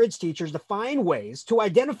is encourage teachers to find ways to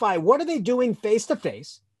identify what are they doing face to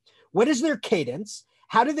face, what is their cadence,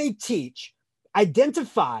 how do they teach,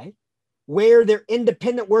 identify where their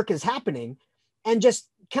independent work is happening, and just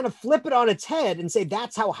kind of flip it on its head and say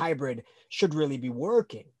that's how hybrid should really be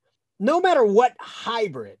working. No matter what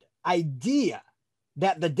hybrid idea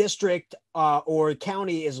that the district or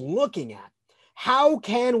county is looking at, how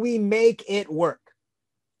can we make it work,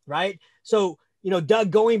 right? So, Doug,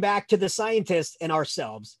 going back to the scientists and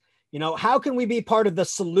ourselves, how can we be part of the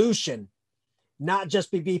solution, not just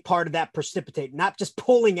be part of that precipitate, not just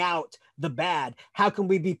pulling out the bad? How can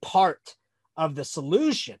we be part of the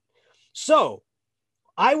solution? So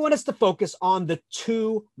I want us to focus on the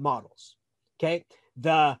two models, okay?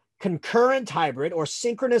 The concurrent hybrid or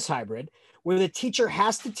synchronous hybrid, where the teacher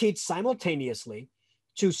has to teach simultaneously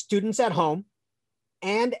to students at home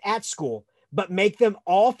and at school, but make them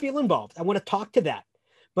all feel involved. I want to talk to that,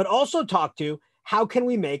 but also talk to how can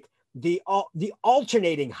we make the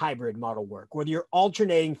alternating hybrid model work, whether you're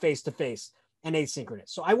alternating face-to-face and asynchronous.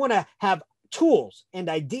 So I want to have tools and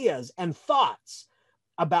ideas and thoughts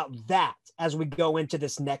about that as we go into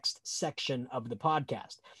this next section of the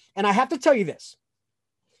podcast. And I have to tell you this.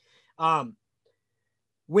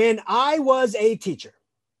 When I was a teacher,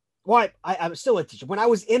 well, I was still a teacher. When I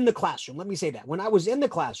was in the classroom, let me say that. When I was in the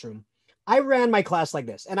classroom, I ran my class like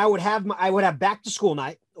this, and I would have back to school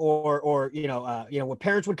night, or where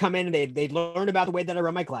parents would come in and they'd learn about the way that I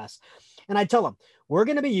run my class, and I'd tell them we're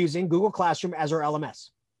going to be using Google Classroom as our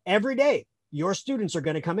LMS every day. Your students are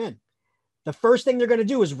going to come in. The first thing they're going to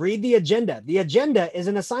do is read the agenda. The agenda is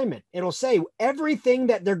an assignment. It'll say everything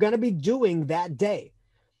that they're going to be doing that day,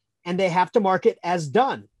 and they have to mark it as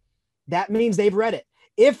done. That means they've read it.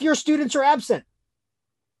 If your students are absent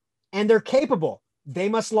and they're capable, they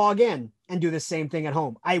must log in and do the same thing at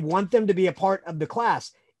home. I want them to be a part of the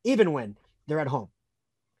class, even when they're at home.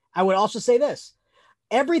 I would also say this.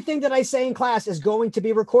 Everything that I say in class is going to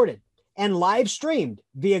be recorded and live streamed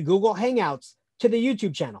via Google Hangouts to the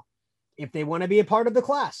YouTube channel. If they want to be a part of the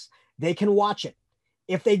class, they can watch it.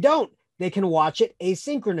 If they don't, they can watch it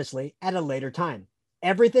asynchronously at a later time.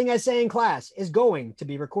 Everything I say in class is going to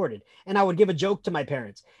be recorded. And I would give a joke to my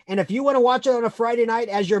parents. And if you want to watch it on a Friday night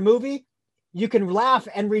as your movie, you can laugh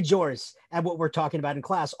and rejoice at what we're talking about in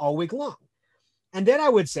class all week long. And then I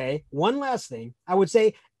would say one last thing. I would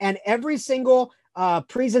say, and every single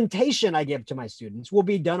presentation I give to my students will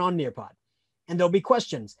be done on Nearpod. And there'll be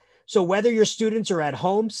questions. So whether your students are at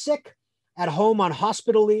home sick, at home on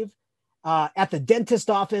hospital leave, at the dentist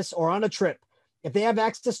office, or on a trip, if they have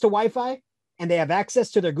access to Wi-Fi, and they have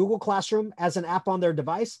access to their Google Classroom as an app on their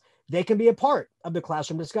device, they can be a part of the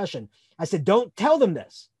classroom discussion. I said, don't tell them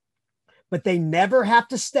this, but they never have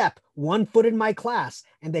to step one foot in my class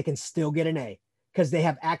and they can still get an A because they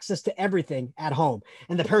have access to everything at home.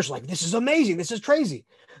 And the parents are like, this is amazing. This is crazy.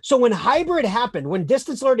 So when hybrid happened, when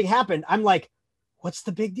distance learning happened, I'm like, what's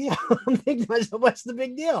the big deal? I'm thinking to myself, what's the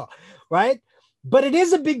big deal? Right? But it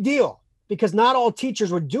is a big deal, because not all teachers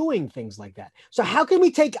were doing things like that. So how can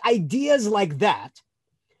we take ideas like that,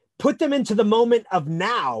 put them into the moment of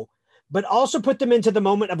now, but also put them into the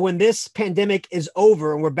moment of when this pandemic is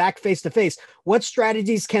over and we're back face to face? What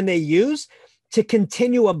strategies can they use to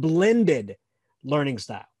continue a blended learning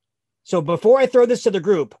style? So before I throw this to the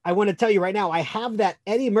group, I want to tell you right now, I have that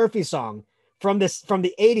Eddie Murphy song from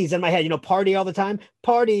the 80s in my head, party all the time,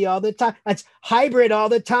 party all the time. That's hybrid all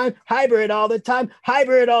the time, hybrid all the time,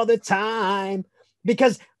 hybrid all the time.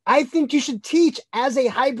 Because I think you should teach as a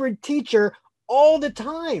hybrid teacher all the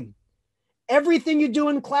time. Everything you do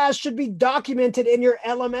in class should be documented in your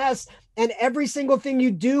LMS, and every single thing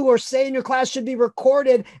you do or say in your class should be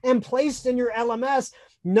recorded and placed in your LMS.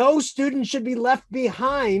 No student should be left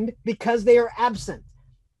behind because they are absent.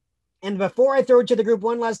 And before I throw it to the group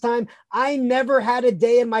one last time, I never had a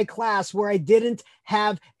day in my class where I didn't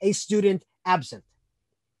have a student absent.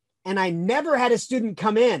 And I never had a student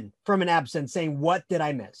come in from an absence saying, what did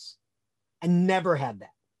I miss? I never had that.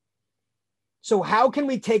 So how can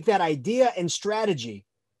we take that idea and strategy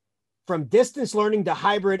from distance learning to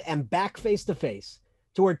hybrid and back face-to-face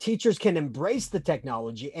to where teachers can embrace the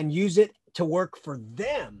technology and use it to work for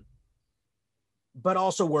them, but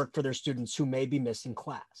also work for their students who may be missing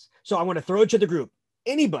class? So I want to throw it to the group.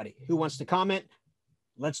 Anybody who wants to comment,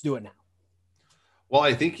 let's do it now. Well,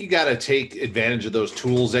 I think you got to take advantage of those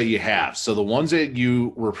tools that you have. So the ones that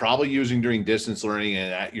you were probably using during distance learning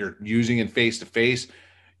and that you're using in face-to-face,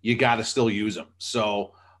 you got to still use them.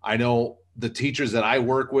 So I know the teachers that I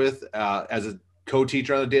work with as a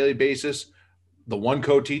co-teacher on a daily basis, the one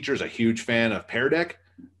co-teacher is a huge fan of Pear Deck.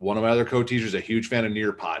 One of my other co-teachers is a huge fan of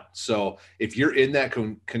Nearpod. So if you're in that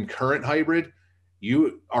concurrent hybrid,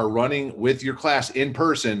 you are running with your class in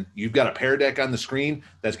person. You've got a Pear Deck on the screen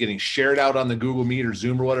that's getting shared out on the Google Meet or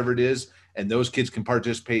Zoom or whatever it is, and those kids can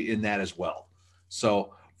participate in that as well.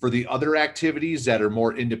 So for the other activities that are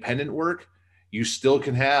more independent work, you still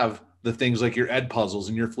can have the things like your Edpuzzles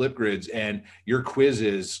and your Flipgrids and your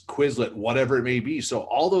quizzes, Quizlet, whatever it may be. So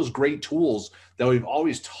all those great tools that we've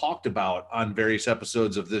always talked about on various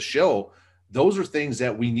episodes of this show, those are things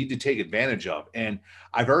that we need to take advantage of. And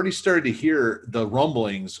I've already started to hear the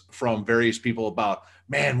rumblings from various people about,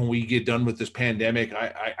 man, when we get done with this pandemic,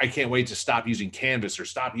 I can't wait to stop using Canvas or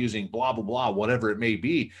stop using blah, blah, blah, whatever it may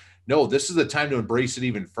be. No, this is the time to embrace it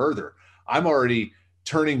even further. I'm already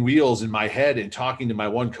turning wheels in my head and talking to my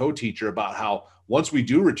one co-teacher about how once we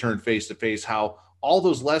do return face-to-face, how all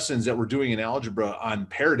those lessons that we're doing in algebra on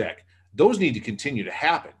Pear Deck, those need to continue to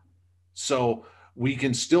happen. So we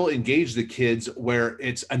can still engage the kids where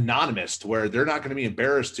it's anonymous, to where they're not going to be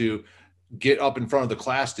embarrassed to get up in front of the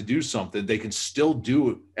class to do something. They can still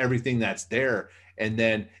do everything that's there. And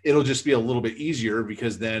then it'll just be a little bit easier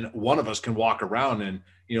because then one of us can walk around and,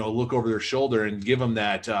 look over their shoulder and give them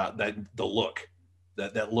the look.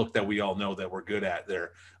 That look that we all know that we're good at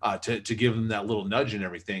there, to give them that little nudge and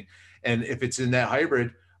everything. And if it's in that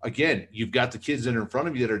hybrid, again, you've got the kids that are in front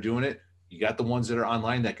of you that are doing it. You got the ones that are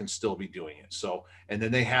online that can still be doing it. So, and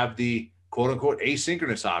then they have the quote unquote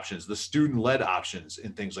asynchronous options, the student-led options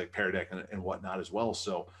in things like Pear Deck and whatnot as well.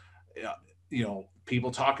 So,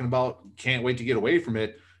 people talking about can't wait to get away from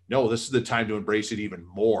it. No, this is the time to embrace it even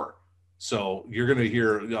more. So you're going to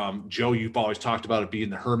hear, Joe, you've always talked about it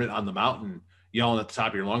being the hermit on the mountain, yelling at the top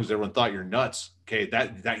of your lungs. Everyone thought you're nuts. Okay.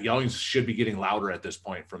 That yelling should be getting louder at this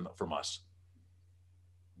point from us.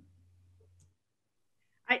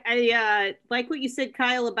 I like what you said,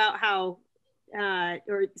 Kyle, about how,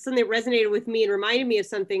 or something that resonated with me and reminded me of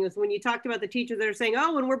something was when you talked about the teachers that are saying,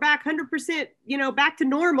 oh, when we're back 100%, back to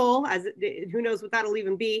normal, who knows what that'll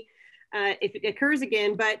even be, if it occurs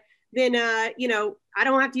again, but then, I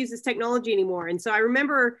don't have to use this technology anymore. And so I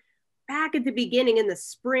remember back at the beginning in the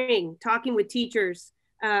spring, talking with teachers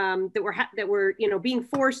that were being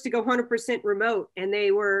forced to go 100% remote, and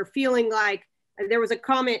they were feeling like there was a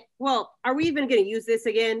comment, well, are we even going to use this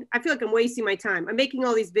again? I feel like I'm wasting my time. I'm making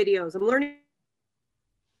all these videos. I'm learning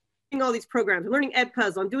all these programs. I'm learning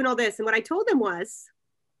Edpuzzle. I'm doing all this. And what I told them was,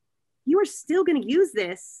 you are still going to use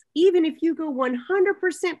this, even if you go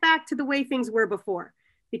 100% back to the way things were before.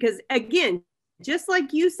 Because again, just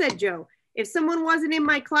like you said, Joe, if someone wasn't in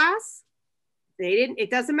my class, it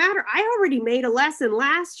doesn't matter. I already made a lesson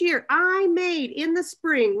last year. I made in the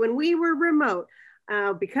spring when we were remote.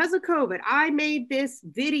 Because of COVID, I made this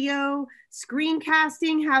video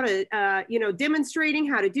screencasting how to, demonstrating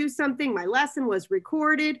how to do something. My lesson was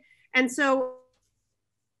recorded. And so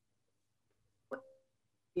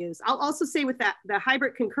I'll also say with the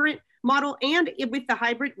hybrid concurrent model and with the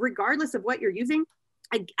hybrid, regardless of what you're using,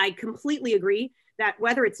 I completely agree that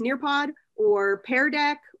whether it's Nearpod or Pear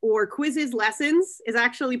Deck or Quizzes lessons is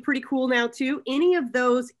actually pretty cool now too. Any of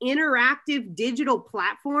those interactive digital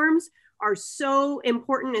platforms are so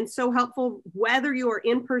important and so helpful, whether you are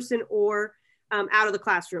in person or out of the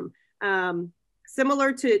classroom.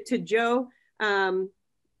 Similar to Joe,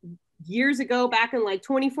 years ago, back in like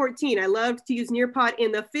 2014, I loved to use Nearpod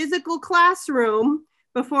in the physical classroom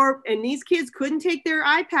before, and these kids couldn't take their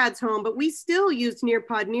iPads home, but we still used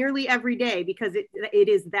Nearpod nearly every day because it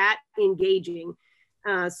is that engaging.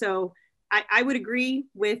 So I would agree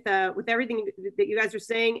with everything that you guys are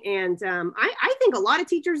saying. And I think a lot of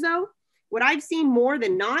teachers though, what I've seen more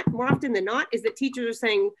often than not, is that teachers are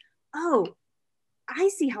saying, oh, I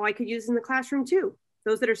see how I could use it in the classroom too.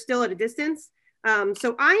 Those that are still at a distance.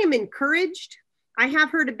 So I am encouraged. I have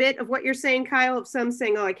heard a bit of what you're saying, Kyle, of some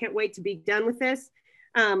saying, oh, I can't wait to be done with this.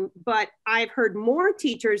 But I've heard more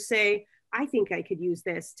teachers say, I think I could use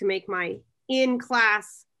this to make my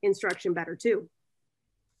in-class instruction better too.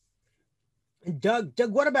 Doug,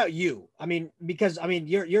 what about you? Because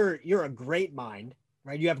you're a great mind,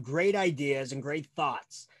 right? You have great ideas and great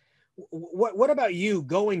thoughts. What about you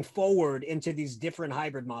going forward into these different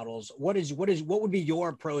hybrid models? What would be your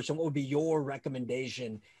approach and what would be your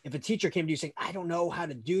recommendation if a teacher came to you saying, I don't know how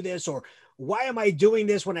to do this, or why am I doing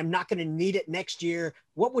this when I'm not going to need it next year?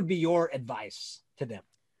 What would be your advice to them?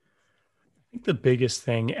 I think the biggest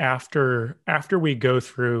thing after we go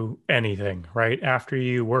through anything, right? After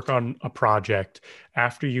you work on a project,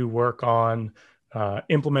 after you work on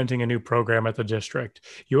implementing a new program at the district,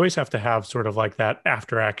 you always have to have sort of like that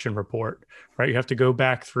after action report, right? You have to go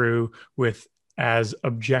back through with as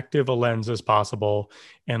objective a lens as possible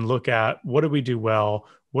and look at what did we do well?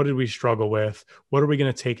 What did we struggle with? What are we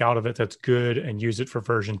going to take out of it that's good and use it for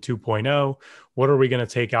version 2.0? What are we going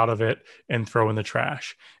to take out of it and throw in the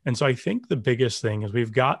trash? And so I think the biggest thing is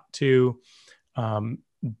we've got to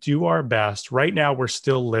do our best. Right now, we're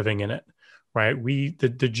still living in it, right?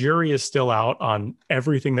 The jury is still out on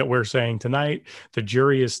everything that we're saying tonight. The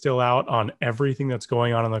jury is still out on everything that's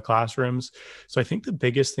going on in the classrooms. So I think the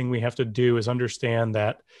biggest thing we have to do is understand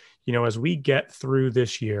that, as we get through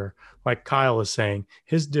this year, like Kyle is saying,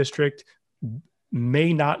 his district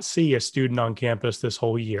may not see a student on campus this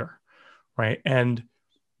whole year, right? And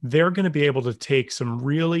they're going to be able to take some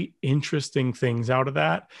really interesting things out of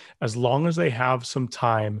that as long as they have some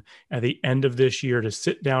time at the end of this year to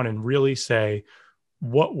sit down and really say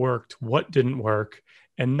what worked, what didn't work,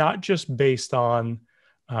 and not just based on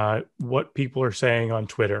what people are saying on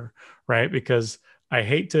Twitter, right? Because I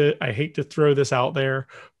hate to throw this out there,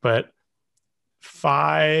 but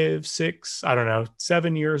 5, 6, I don't know,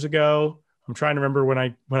 7 years ago, I'm trying to remember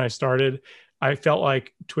when I started, I felt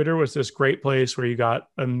like Twitter was this great place where you got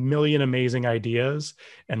a million amazing ideas.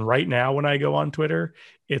 And right now, when I go on Twitter,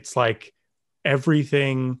 it's like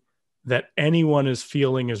everything that anyone is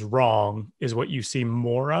feeling is wrong is what you see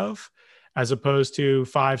more of, as opposed to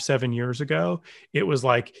 5, 7 years ago. It was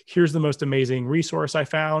like, here's the most amazing resource I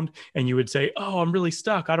found. And you would say, oh, I'm really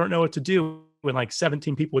stuck. I don't know what to do. When like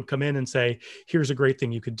 17 people would come in and say, here's a great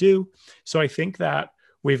thing you could do. So I think that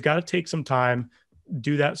we've got to take some time,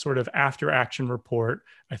 do that sort of after action report.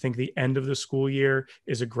 I think the end of the school year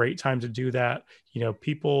is a great time to do that.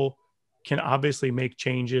 People can obviously make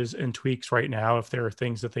changes and tweaks right now if there are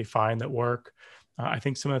things that they find that work. I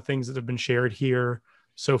think some of the things that have been shared here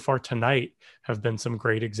so far tonight have been some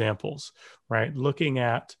great examples, right? Looking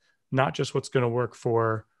at not just what's going to work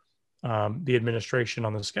for the administration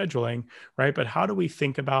on the scheduling, right? But how do we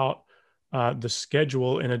think about the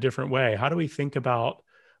schedule in a different way? How do we think about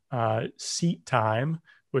seat time,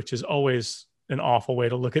 which is always an awful way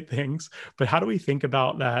to look at things, but how do we think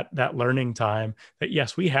about that learning time? That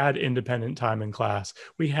yes, we had independent time in class,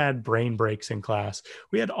 we had brain breaks in class,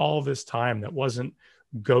 we had all this time that wasn't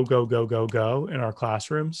go in our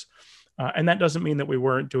classrooms. And that doesn't mean that we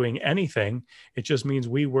weren't doing anything. It just means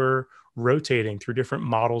we were rotating through different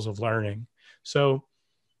models of learning. So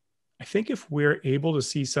I think if we're able to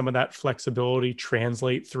see some of that flexibility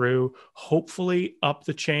translate through, hopefully up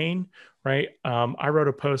the chain, right? I wrote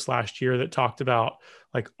a post last year that talked about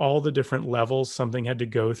like all the different levels something had to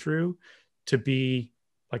go through to be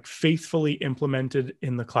like faithfully implemented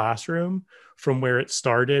in the classroom from where it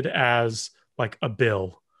started as like a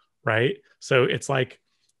bill, right? So it's like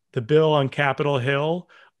the bill on Capitol Hill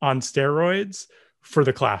on steroids for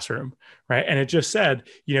the classroom, right? And it just said,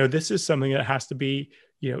 this is something that has to be,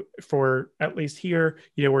 for at least here,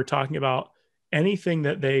 we're talking about anything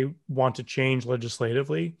that they want to change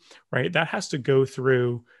legislatively, right? That has to go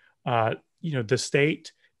through, the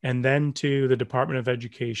state and then to the Department of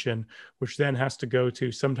Education, which then has to go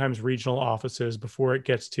to sometimes regional offices before it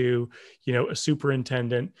gets to, a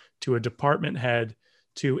superintendent, to a department head,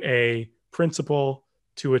 to a principal,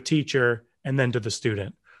 to a teacher, and then to the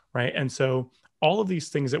student, right? And so all of these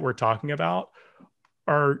things that we're talking about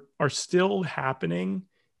are still happening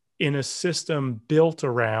in a system built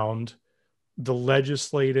around the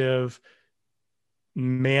legislative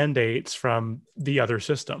mandates from the other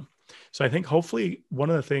system. So I think hopefully one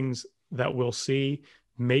of the things that we'll see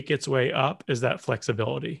make its way up is that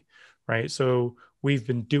flexibility, right? So we've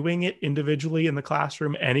been doing it individually in the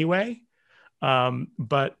classroom anyway,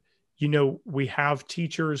 but we have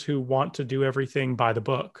teachers who want to do everything by the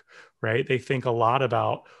book, right? They think a lot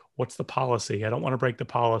about what's the policy. I don't want to break the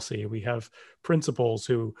policy. We have principals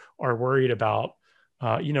who are worried about,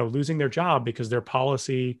 losing their job because their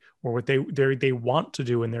policy or what they want to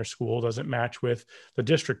do in their school doesn't match with the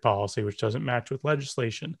district policy, which doesn't match with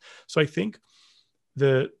legislation. So I think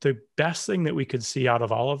the best thing that we could see out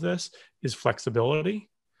of all of this is flexibility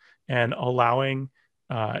and allowing,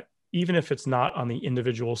 even if it's not on the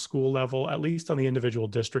individual school level, at least on the individual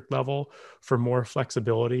district level, for more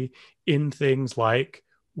flexibility in things like,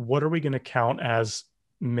 what are we going to count as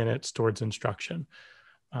minutes towards instruction?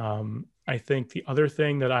 I think the other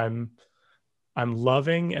thing that I'm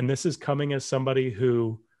loving, and this is coming as somebody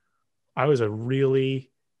who I was a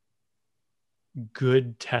really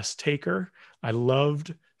good test taker. I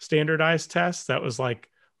loved standardized tests. That was like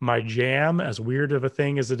my jam, as weird of a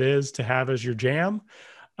thing as it is to have as your jam.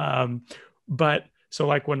 But so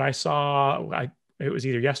like when I saw, it was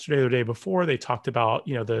either yesterday or the day before, they talked about,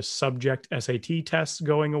 the subject SAT tests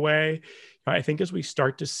going away. I think as we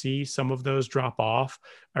start to see some of those drop off,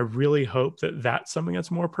 I really hope that that's something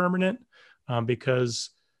that's more permanent, because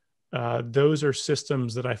those are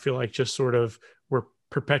systems that I feel like just sort of were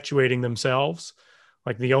perpetuating themselves.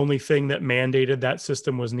 Like the only thing that mandated that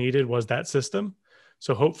system was needed was that system.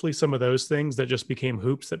 So hopefully some of those things that just became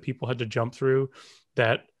hoops that people had to jump through,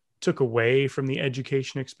 that took away from the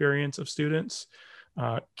education experience of students,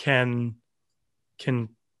 can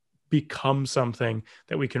become something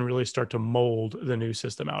that we can really start to mold the new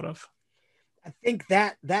system out of. I think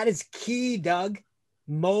that is key, Doug.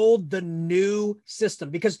 Mold the new system,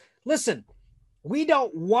 because listen, we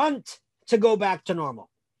don't want to go back to normal,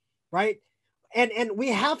 right? And we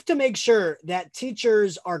have to make sure that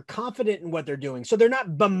teachers are confident in what they're doing, so they're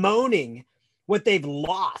not bemoaning what they've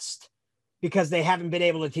lost because they haven't been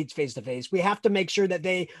able to teach face-to-face. We have to make sure that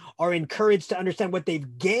they are encouraged to understand what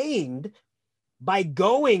they've gained by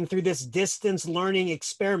going through this distance learning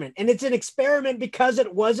experiment. And it's an experiment because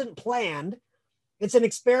it wasn't planned. It's an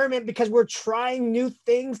experiment because we're trying new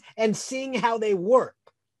things and seeing how they work.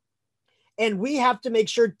 And we have to make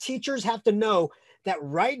sure teachers have to know that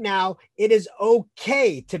right now it is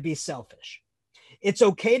okay to be selfish. It's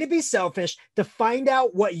okay to be selfish, to find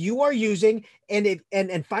out what you are using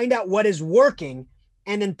and find out what is working,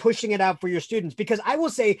 and then pushing it out for your students. Because I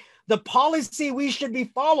will say the policy we should be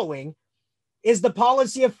following is the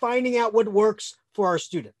policy of finding out what works for our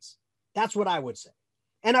students. That's what I would say.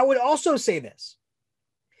 And I would also say this,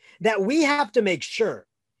 that we have to make sure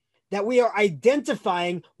that we are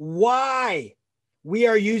identifying why we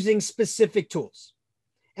are using specific tools.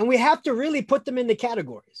 And we have to really put them into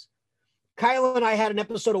categories. Kyle and I had an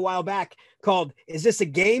episode a while back called, is this a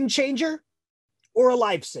game changer or a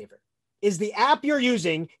lifesaver? Is the app you're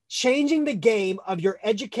using changing the game of your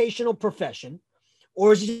educational profession,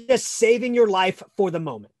 or is it just saving your life for the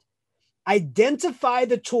moment? Identify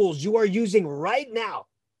the tools you are using right now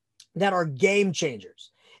that are game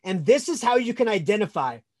changers. And this is how you can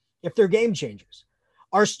identify if they're game changers.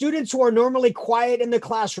 Are students who are normally quiet in the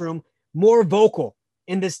classroom more vocal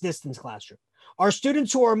in this distance classroom? Are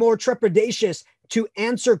students who are more trepidatious to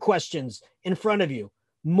answer questions in front of you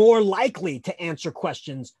more likely to answer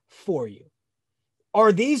questions for you?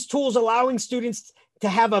 Are these tools allowing students to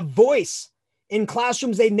have a voice in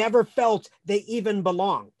classrooms they never felt they even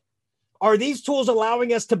belonged? Are these tools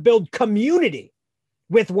allowing us to build community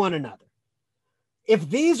with one another?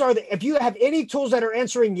 If you have any tools that are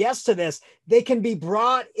answering yes to this, they can be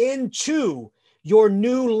brought into your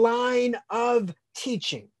new line of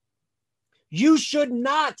teaching. You should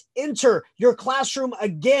not enter your classroom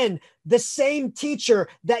again the same teacher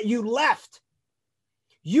that you left.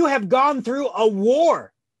 You have gone through a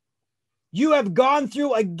war. You have gone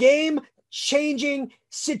through a game-changing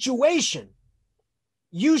situation.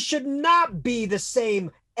 You should not be the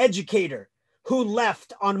same educator who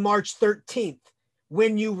left on March 13th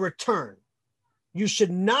when you return. You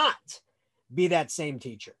should not be that same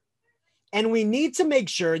teacher. And we need to make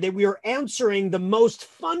sure that we are answering the most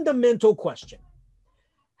fundamental question.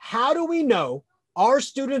 How do we know our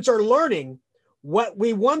students are learning what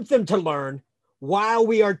we want them to learn while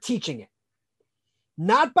we are teaching it?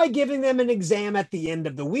 Not by giving them an exam at the end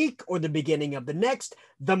of the week or the beginning of the next.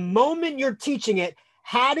 The moment you're teaching it,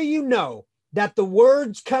 how do you know that the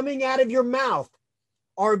words coming out of your mouth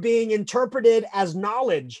are being interpreted as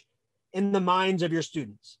knowledge in the minds of your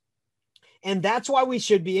students? And that's why we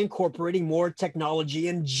should be incorporating more technology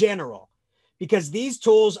in general, because these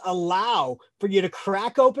tools allow for you to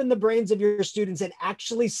crack open the brains of your students and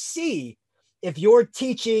actually see if your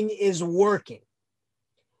teaching is working.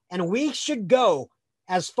 And we should go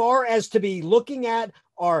as far as to be looking at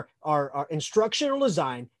our instructional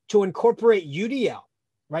design to incorporate UDL,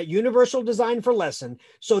 right? Universal Design for Lesson,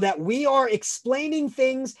 so that we are explaining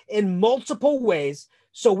things in multiple ways.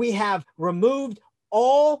 So we have removed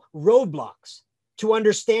all roadblocks to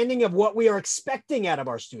understanding of what we are expecting out of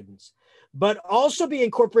our students, but also be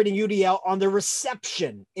incorporating UDL on the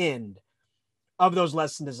reception end of those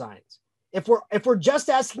lesson designs. If we're just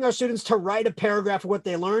asking our students to write a paragraph of what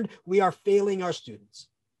they learned, we are failing our students.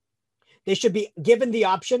 They should be given the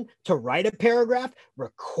option to write a paragraph,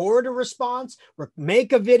 record a response,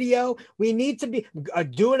 make a video. We need to be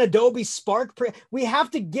do an Adobe Spark. We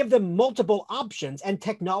have to give them multiple options, and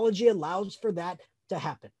technology allows for that to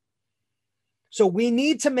happen. So we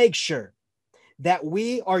need to make sure that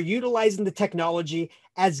we are utilizing the technology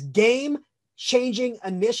as game-changing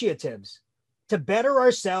initiatives to better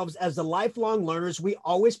ourselves as the lifelong learners we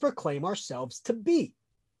always proclaim ourselves to be.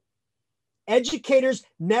 Educators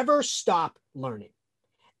never stop learning.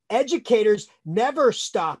 Educators never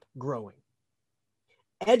stop growing.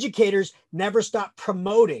 Educators never stop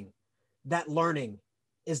promoting that learning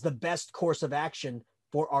is the best course of action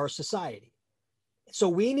for our society. So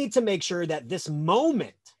we need to make sure that this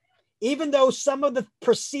moment, even though some of the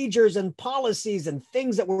procedures and policies and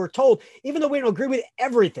things that we're told, even though we don't agree with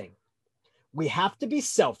everything, we have to be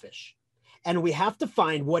selfish and we have to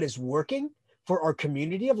find what is working for our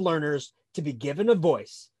community of learners to be given a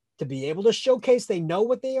voice, to be able to showcase they know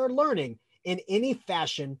what they are learning in any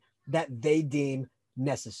fashion that they deem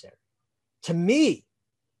necessary. To me,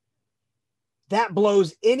 that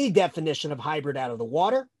blows any definition of hybrid out of the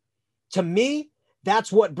water. To me,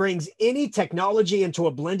 that's what brings any technology into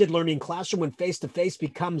a blended learning classroom when face-to-face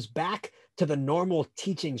becomes back to the normal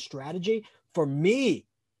teaching strategy. For me,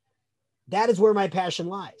 that is where my passion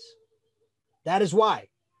lies. That is why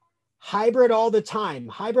hybrid all the time,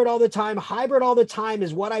 hybrid all the time, hybrid all the time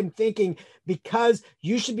is what I'm thinking, because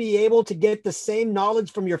you should be able to get the same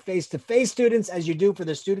knowledge from your face-to-face students as you do for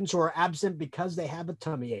the students who are absent because they have a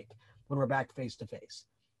tummy ache when we're back face-to-face.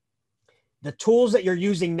 The tools that you're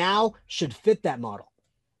using now should fit that model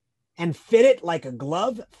and fit it like a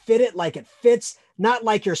glove, fit it like it fits, not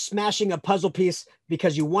like you're smashing a puzzle piece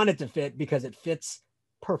because you want it to fit, because it fits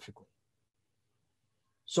perfectly.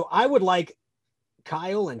 So I would like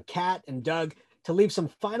Kyle and Kat and Doug to leave some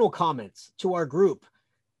final comments to our group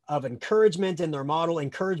of encouragement in their model,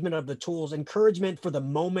 encouragement of the tools, encouragement for the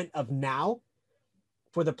moment of now,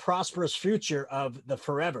 for the prosperous future of the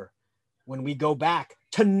forever, when we go back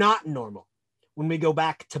to not normal, when we go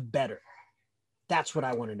back to better. That's what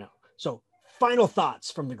I want to know. So final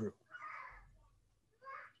thoughts from the group.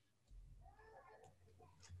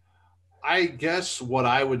 I guess what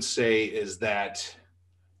I would say is that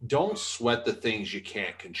don't sweat the things you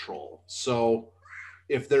can't control. So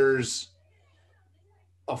if there's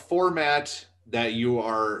a format that you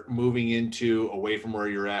are moving into away from where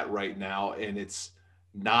you're at right now, and it's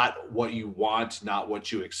not what you want, not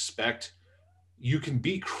what you expect, you can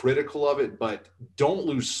be critical of it, but don't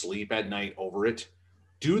lose sleep at night over it.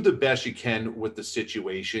 Do the best you can with the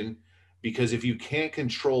situation, because if you can't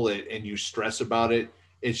control it and you stress about it,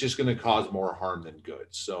 it's just going to cause more harm than good.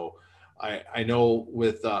 So I know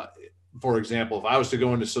with, for example, if I was to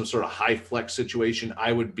go into some sort of high flex situation,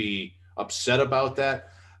 I would be upset about that.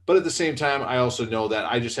 But at the same time, I also know that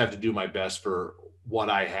I just have to do my best for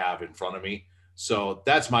what I have in front of me. So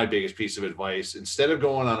that's my biggest piece of advice. Instead of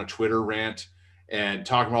going on a Twitter rant and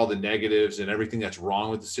talking about all the negatives and everything that's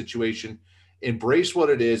wrong with the situation, embrace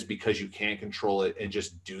what it is because you can't control it, and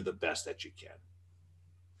just do the best that you can.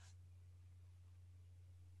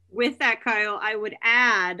 With that, Kyle, I would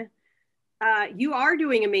add, you are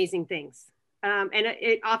doing amazing things. And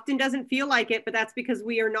it often doesn't feel like it, but that's because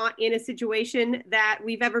we are not in a situation that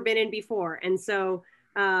we've ever been in before. And so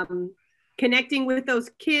connecting with those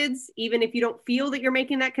kids, even if you don't feel that you're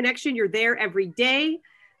making that connection, you're there every day,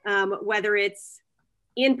 whether it's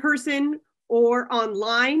in person or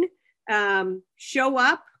online, show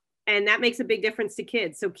up, and that makes a big difference to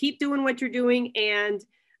kids. So keep doing what you're doing. And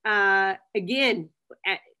again,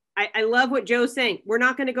 I love what Joe's saying. We're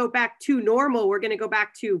not going to go back to normal. We're going to go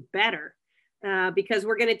back to better, because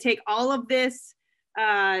we're going to take all of this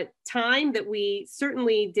time that we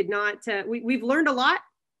certainly did not, we've learned a lot.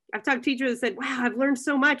 I've talked to teachers that said, wow, I've learned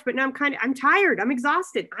so much, but now I'm tired. I'm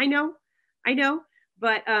exhausted. I know,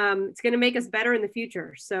 but it's going to make us better in the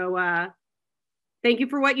future. So thank you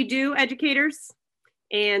for what you do, educators.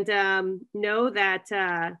 And know that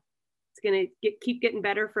it's going to keep getting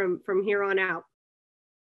better from here on out.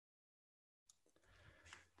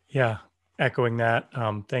 Yeah, echoing that.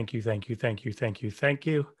 Thank you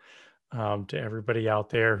to everybody out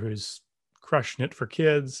there who's crushing it for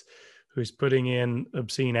kids, who's putting in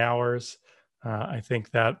obscene hours. I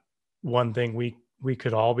think that one thing we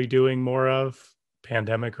could all be doing more of,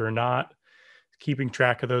 pandemic or not, keeping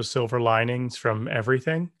track of those silver linings from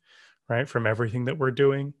everything, right? From everything that we're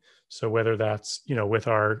doing. So whether that's, with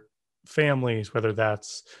our families, whether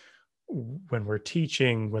that's when we're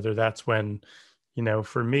teaching, whether that's when,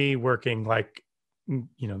 for me working, like,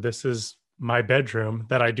 this is my bedroom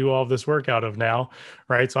that I do all this work out of now,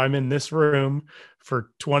 right? So I'm in this room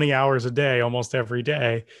for 20 hours a day, almost every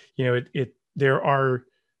day. There are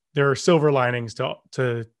silver linings to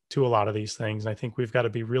a lot of these things. And I think we've got to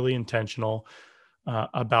be really intentional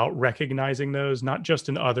about recognizing those, not just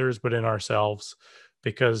in others, but in ourselves,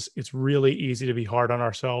 because it's really easy to be hard on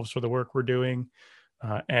ourselves for the work we're doing.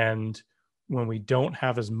 And when we don't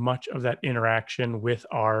have as much of that interaction with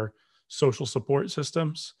our social support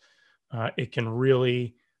systems, it can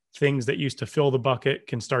really, things that used to fill the bucket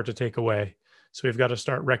can start to take away. So we've got to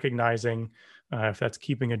start recognizing if that's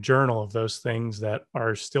keeping a journal of those things that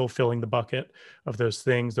are still filling the bucket of those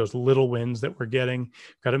things, those little wins that we're getting,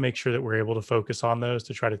 got to make sure that we're able to focus on those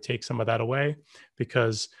to try to take some of that away,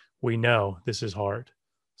 because we know this is hard.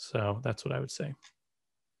 So that's what I would say.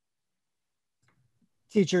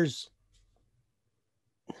 Teachers,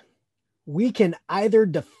 we can either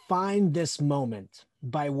define this moment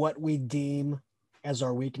by what we deem as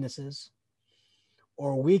our weaknesses,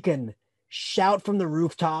 or we can shout from the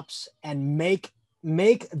rooftops and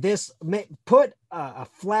put a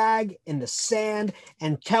flag in the sand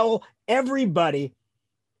and tell everybody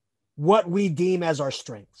what we deem as our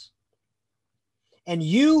strengths. And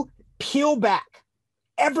you peel back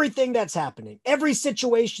everything that's happening, every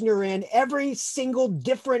situation you're in, every single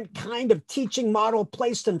different kind of teaching model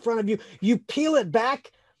placed in front of you, you peel it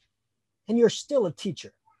back and you're still a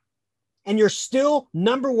teacher. And your still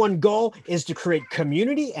number one goal is to create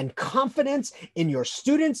community and confidence in your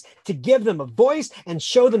students, to give them a voice and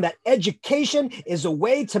show them that education is a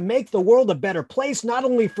way to make the world a better place, not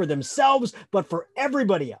only for themselves, but for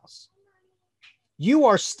everybody else. You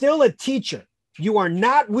are still a teacher. You are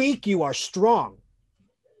not weak. You are strong.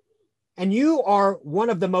 And you are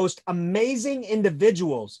one of the most amazing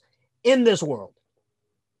individuals in this world.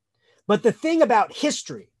 But the thing about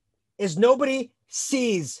history is nobody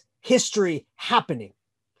sees history happening.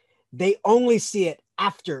 They only see it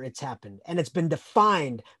after it's happened. And it's been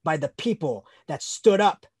defined by the people that stood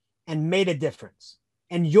up and made a difference.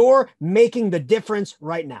 And you're making the difference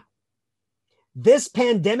right now. This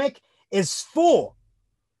pandemic is full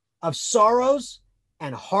of sorrows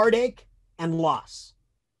and heartache and loss.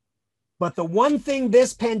 But the one thing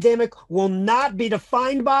this pandemic will not be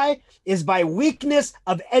defined by is by weakness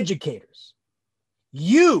of educators.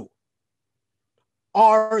 You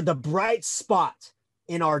are the bright spot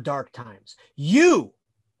in our dark times. You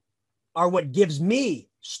are what gives me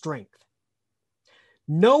strength.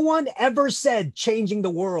 No one ever said changing the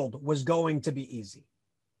world was going to be easy.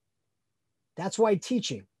 That's why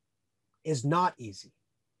teaching is not easy.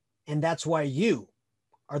 And that's why you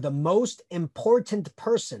are the most important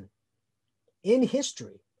person in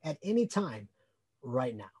history at any time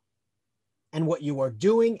right now. And what you are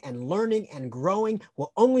doing and learning and growing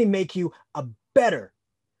will only make you a better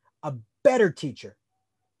teacher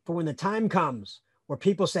for when the time comes where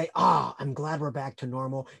people say, I'm glad we're back to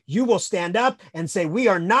normal. You will stand up and say, we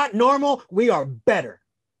are not normal. We are better.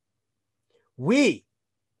 We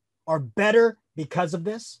are better because of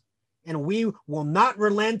this. And we will not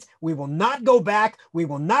relent. We will not go back. We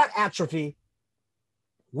will not atrophy.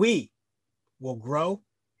 We will grow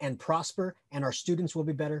and prosper, and our students will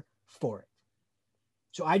be better for it.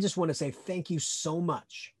 So I just want to say thank you so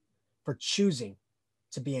much for choosing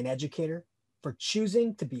to be an educator, for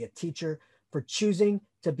choosing to be a teacher, for choosing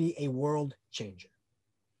to be a world changer.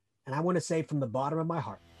 And I want to say from the bottom of my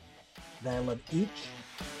heart that I love each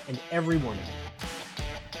and every one of you.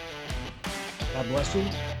 God bless you,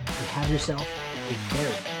 and have yourself a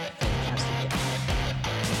very